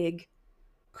big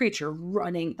creature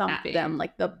running at them,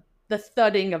 like the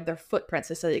thudding of their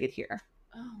footprints so they could hear.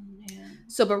 Oh, man.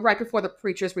 So, but right before the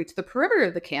creatures reached the perimeter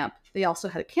of the camp, they also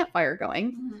had a campfire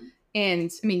going. Mm-hmm.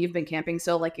 And, I mean, you've been camping,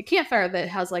 so, like, a campfire that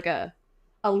has, like, a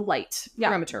light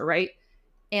perimeter, right?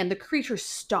 And the creatures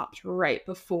stopped right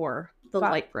before the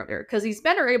light perimeter. Because these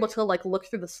men are able to, like, look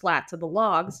through the slats of the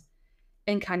logs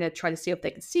and kind of try to see if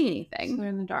they can see anything. So they're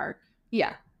in the dark.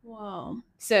 Yeah. Whoa.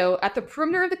 So, at the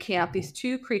perimeter of the camp, these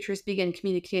two creatures begin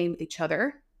communicating with each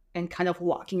other and kind of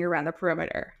walking around the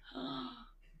perimeter.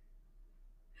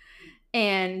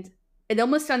 And it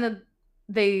almost sounded...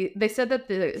 They said that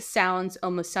the sounds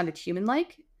almost sounded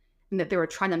human-like and that they were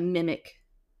trying to mimic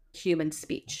human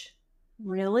speech.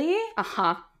 Really?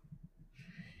 Uh-huh.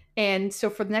 And so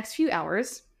for the next few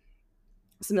hours,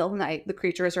 it's the middle of the night, the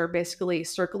creatures are basically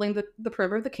circling the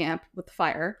perimeter of the camp with the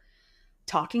fire,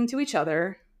 talking to each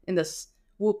other in this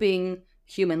whooping,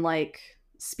 human-like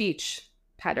speech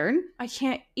pattern. I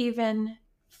can't even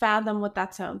fathom what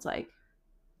that sounds like.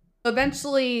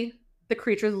 Eventually, the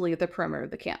creatures leave the perimeter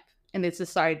of the camp. And they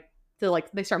decide to,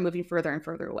 they start moving further and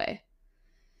further away.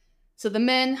 So the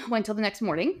men went till the next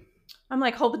morning. I'm,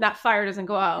 hoping that fire doesn't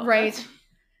go out. Right.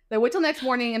 They wait till next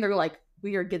morning, and they're like,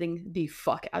 we are getting the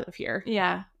fuck out of here.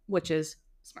 Yeah. Which is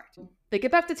smart. They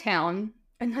get back to town,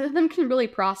 and none of them can really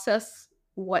process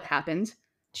what happened.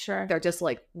 Sure. They're just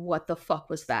like, what the fuck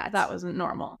was that? That wasn't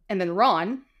normal. And then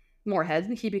Ron Moorhead,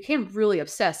 he became really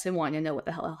obsessed and wanted to know what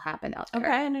the hell happened out there.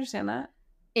 Okay, I understand that.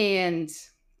 And...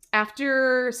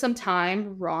 after some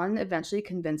time, Ron eventually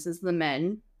convinces the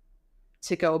men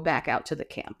to go back out to the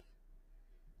camp.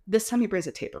 This time he brings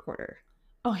a tape recorder.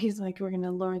 Oh, he's like, we're going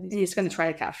to lure these. And he's going to try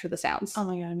to capture the sounds. Oh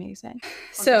my God, amazing.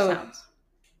 So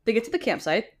they get to the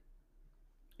campsite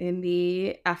in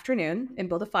the afternoon and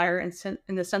build a fire and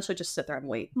essentially just sit there and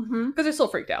wait. Because they're still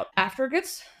freaked out. After it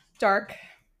gets dark,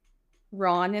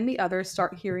 Ron and the others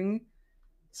start hearing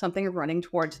something running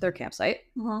towards their campsite.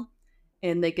 Mm-hmm.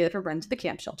 And they get up and run to the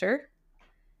camp shelter.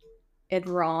 And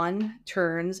Ron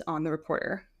turns on the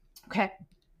recorder. Okay.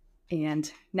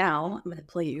 And now I'm going to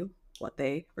play you what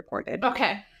they recorded.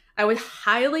 Okay. I would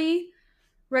highly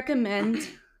recommend,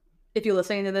 if you're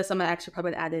listening to this, I'm actually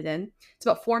probably add it in. It's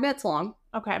about 4 minutes long.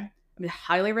 Okay. I would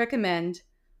highly recommend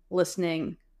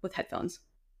listening with headphones.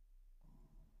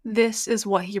 This is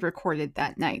what he recorded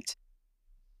that night.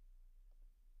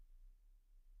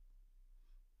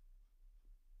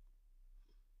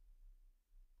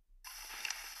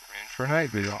 For night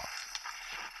video.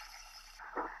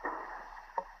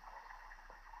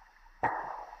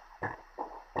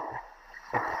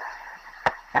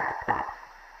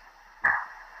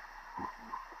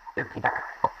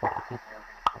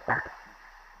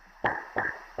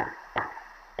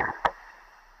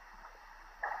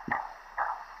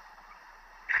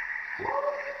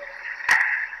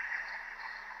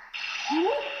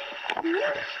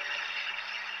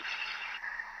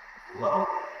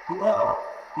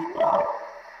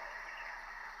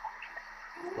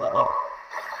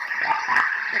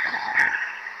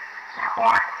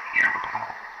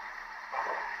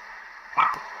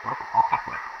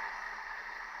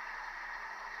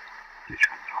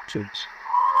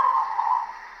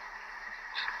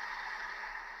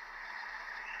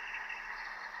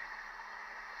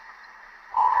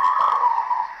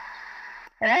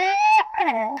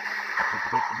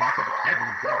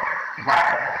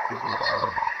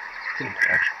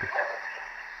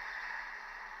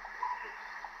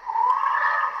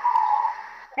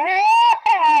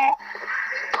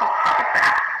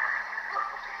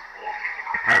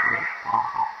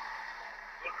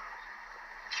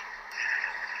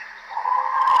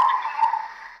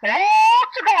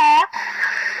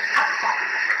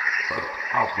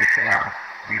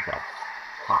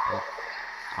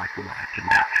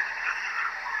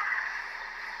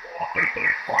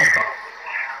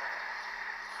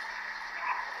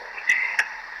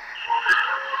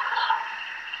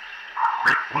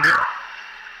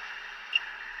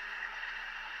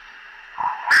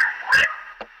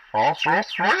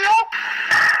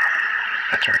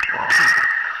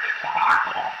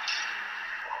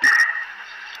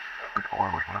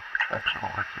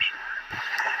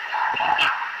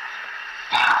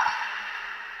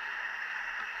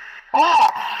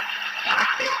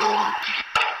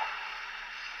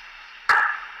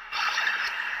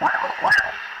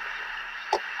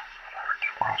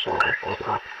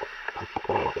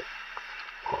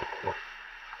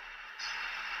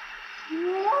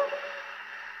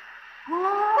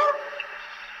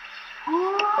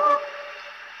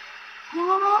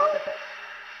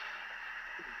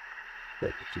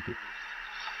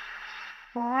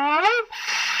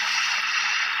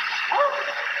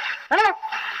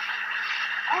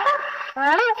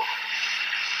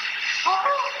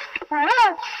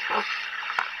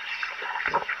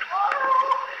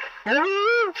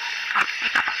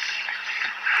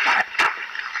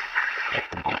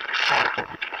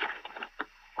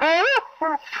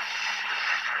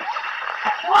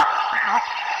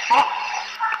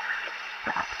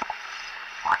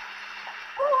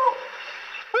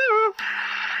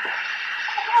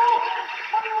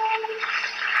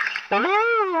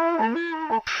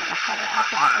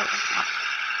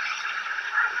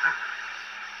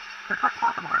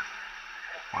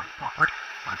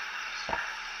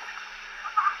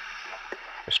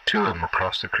 There's two of them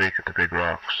across the creek at the big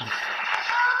rocks.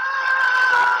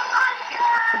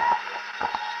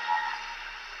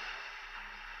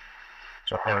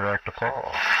 It's a hard act to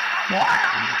follow.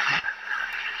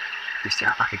 They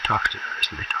sound like they talk to us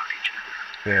and they talk to each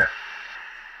other. Yeah.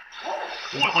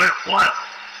 What? What?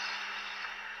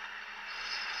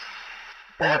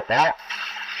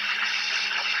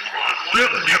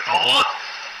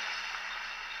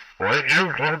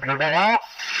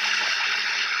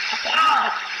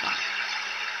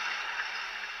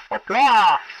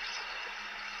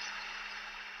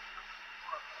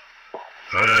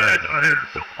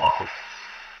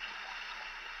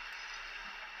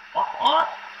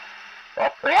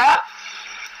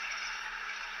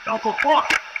 Uncle Fuck!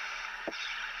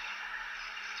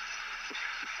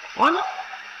 What?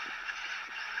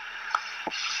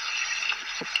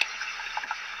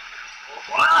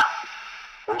 What?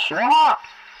 What's wrong?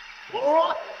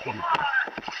 What?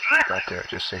 Right there,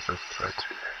 just say for right.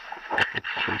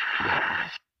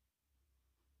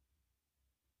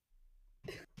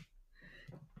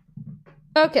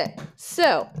 Okay,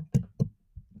 so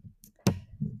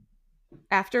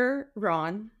after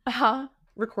Ron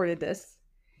recorded this,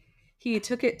 he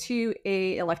took it to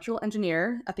a electrical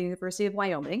engineer at the University of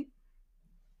Wyoming,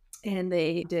 and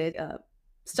they did a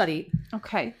study,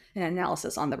 Okay. an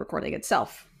analysis on the recording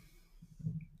itself.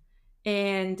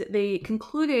 And they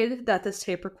concluded that this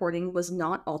tape recording was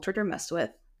not altered or messed with.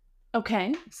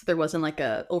 Okay. So there wasn't like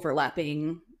a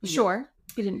overlapping. Sure.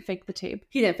 He didn't fake the tape.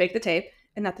 He didn't fake the tape.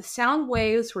 And that the sound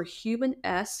waves were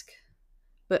human-esque,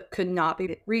 but could not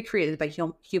be recreated by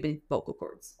human vocal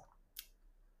cords.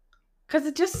 Because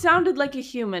it just sounded like a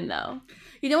human, though.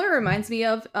 You know what it reminds me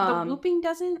of? The whooping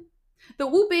doesn't? The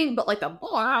whooping, but like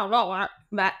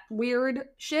that weird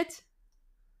shit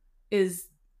is,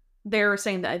 they're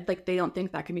saying that like they don't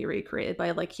think that can be recreated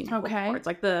by like human vocal cords.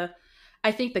 Like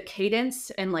I think the cadence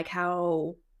and like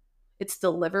how it's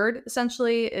delivered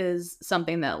essentially is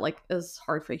something that like is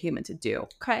hard for a human to do.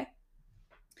 Okay.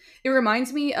 It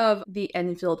reminds me of the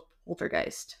Enfield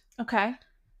poltergeist. Okay.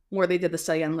 Where they did the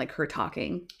study on like her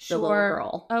talking, the little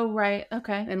girl. Oh, right.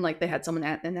 Okay. And like they had someone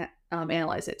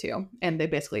analyze it too. And they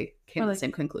basically came to the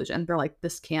same conclusion. They're like,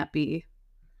 this can't be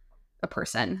a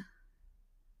person.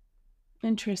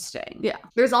 Interesting. Yeah.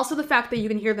 There's also the fact that you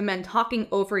can hear the men talking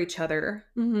over each other,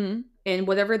 Mm-hmm. and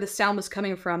whatever the sound was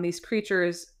coming from, these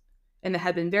creatures, and it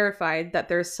had been verified that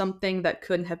there's something that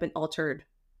couldn't have been altered,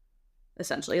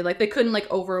 essentially. Like, they couldn't, like,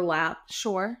 overlap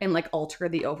Sure. and, like, alter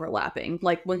the overlapping.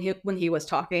 Like, when he was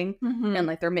talking, Mm-hmm. and,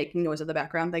 like, they're making noise in the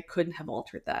background, they couldn't have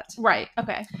altered that. Right.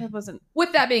 Okay. It wasn't.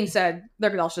 With that being said,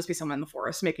 there could also just be someone in the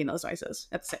forest making those noises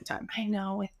at the same time. I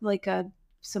know, with like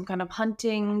some kind of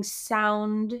hunting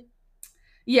sound.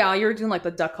 Yeah, you were doing, like, the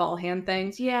duck call hand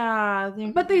thing. Yeah.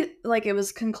 But they, like, it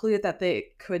was concluded that they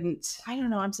couldn't. I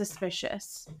don't know. I'm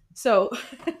suspicious. So,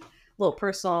 little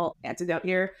personal antidote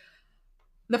here.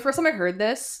 The first time I heard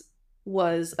this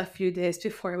was a few days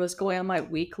before I was going on my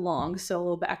week-long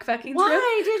solo backpacking trip.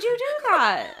 Why did you do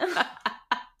that?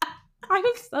 I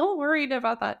was so worried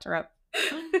about that trip.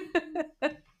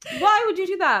 Why would you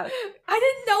do that? I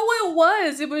didn't know what it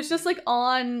was. It was just, like,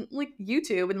 on, like,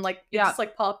 YouTube, and, like, it Yeah. just,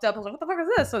 like, popped up. I was like, what the fuck is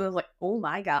this? And I was like, oh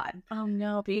my god. Oh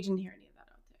no, but you didn't hear any of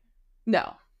that out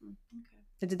No. there.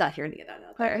 I did not hear any of that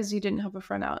out there. Because you didn't have a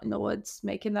friend out in the woods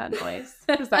making that noise.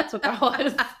 Because that's what that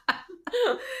was.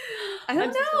 I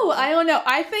don't know. I don't know.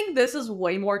 I think this is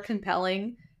way more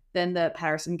compelling than the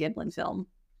Patterson Gimlin film.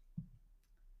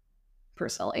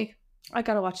 Personally. I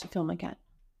gotta watch the film again.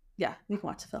 Yeah, we can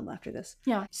watch the film after this.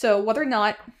 Yeah. So whether or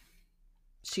not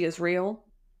she is real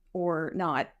or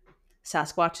not,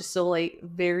 Sasquatch is still a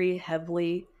very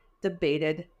heavily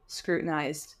debated,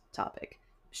 scrutinized topic.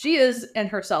 She is in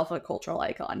herself a cultural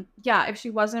icon. Yeah, if she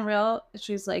wasn't real,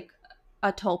 she's like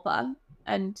a tulpa,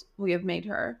 and we have made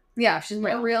her Yeah, she's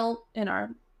more real. in our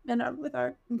with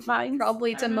our minds.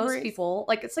 Probably our to most memories. people.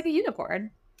 Like, it's like a unicorn.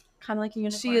 Kind of like a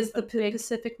unicorn. She is the but big,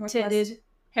 Pacific Northwest. titted,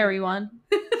 hairy one.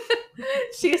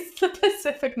 She is the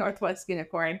Pacific Northwest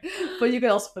unicorn, but you could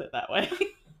also put it that way.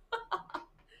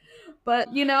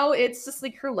 But, you know, it's just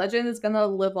like her legend is gonna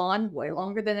live on way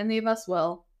longer than any of us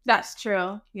will. That's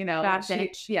true. You know, Bad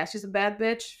bitch. Yeah, she's a bad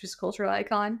bitch. She's a cultural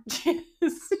icon.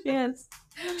 Yes.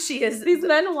 She is. These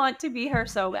men want to be her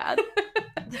so bad.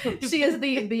 She is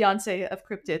the Beyonce of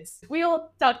cryptids. We'll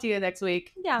talk to you next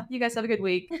week. Yeah. You guys have a good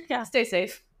week. Yeah. Stay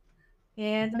safe.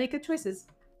 And make good choices.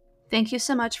 Thank you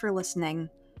so much for listening.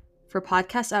 For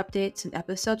podcast updates and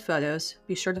episode photos,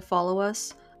 be sure to follow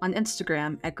us on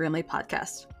Instagram at Grimly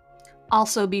Podcast.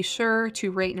 Also, be sure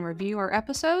to rate and review our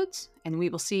episodes, and we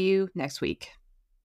will see you next week.